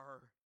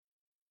are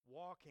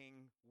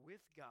walking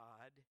with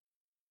God,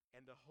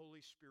 and the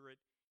Holy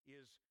Spirit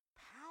is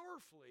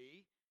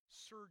powerfully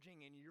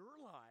surging in your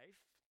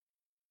life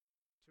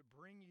to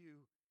bring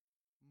you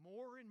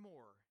more and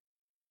more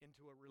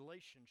into a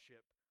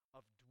relationship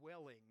of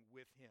dwelling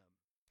with him.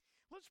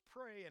 Let's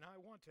pray, and I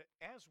want to,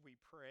 as we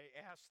pray,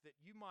 ask that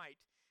you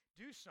might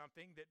do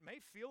something that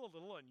may feel a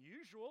little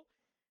unusual,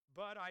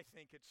 but I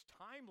think it's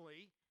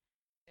timely,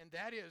 and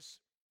that is,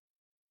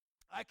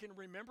 I can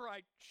remember,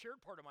 I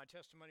shared part of my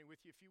testimony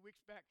with you a few weeks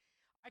back.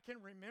 I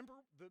can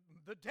remember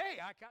the day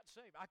I got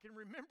saved. I can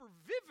remember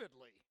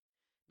vividly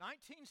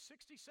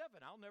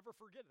 1967. I'll never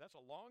forget it. That's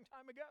a long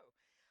time ago.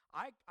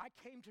 I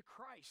came to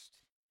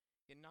Christ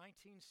in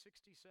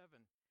 1967.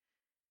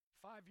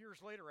 5 years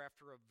later,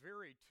 after a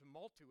very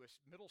tumultuous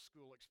middle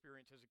school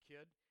experience as a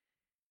kid,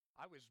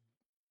 I was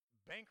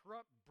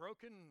bankrupt,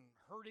 broken,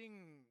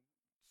 hurting,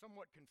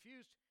 somewhat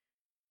confused.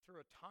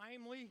 Through a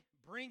timely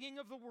bringing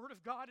of the Word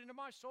of God into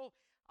my soul,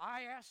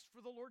 I asked for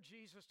the Lord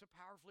Jesus to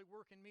powerfully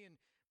work in me and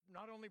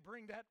not only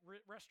bring that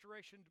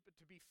restoration, but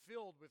to be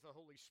filled with the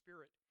Holy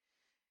Spirit.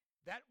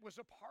 That was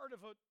a part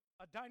of a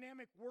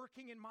dynamic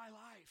working in my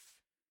life.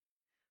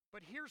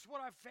 But here's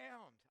what I've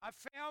found.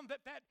 I've found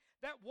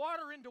that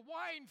water into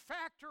wine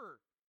factor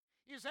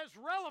is as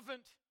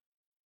relevant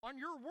on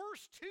your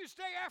worst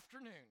Tuesday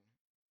afternoon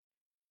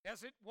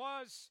as it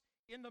was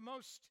in the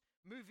most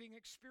moving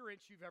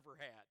experience you've ever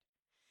had.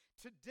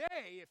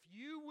 Today, if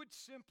you would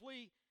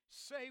simply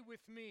say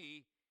with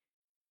me,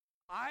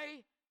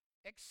 I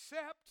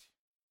accept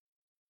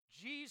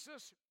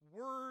Jesus'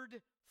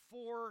 word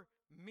for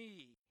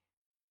me.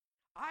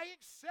 I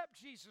accept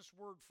Jesus'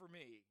 word for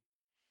me,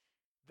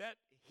 that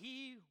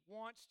he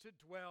wants to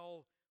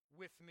dwell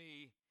with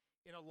me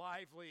in a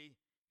lively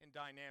and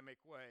dynamic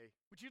way.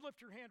 Would you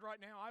lift your hand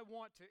right now? I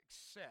want to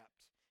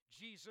accept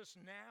Jesus'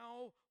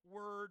 now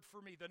word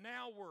for me, the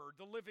now word,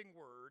 the living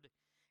word,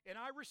 and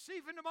I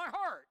receive into my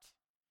heart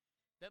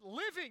that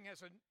living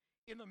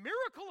in the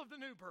miracle of the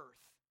new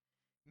birth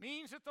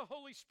means that the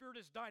Holy Spirit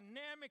is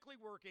dynamically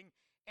working,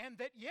 and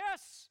that,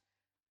 yes,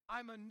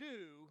 I'm a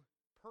new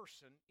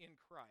person in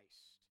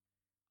Christ.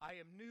 I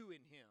am new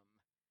in him.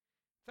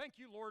 Thank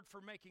you, Lord,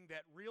 for making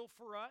that real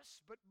for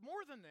us, but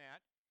more than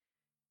that,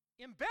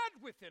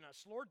 embed within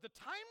us, Lord, the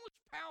timeless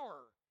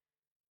power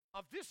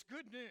of this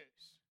good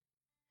news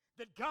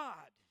that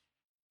God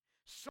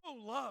so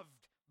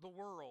loved the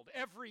world.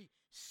 Every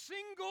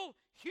single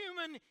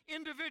human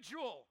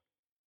individual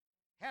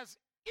has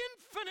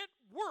infinite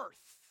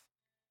worth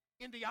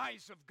in the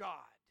eyes of God.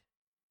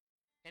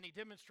 And he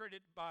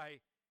demonstrated by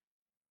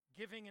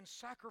giving in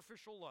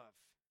sacrificial love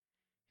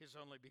his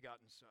only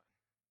begotten Son.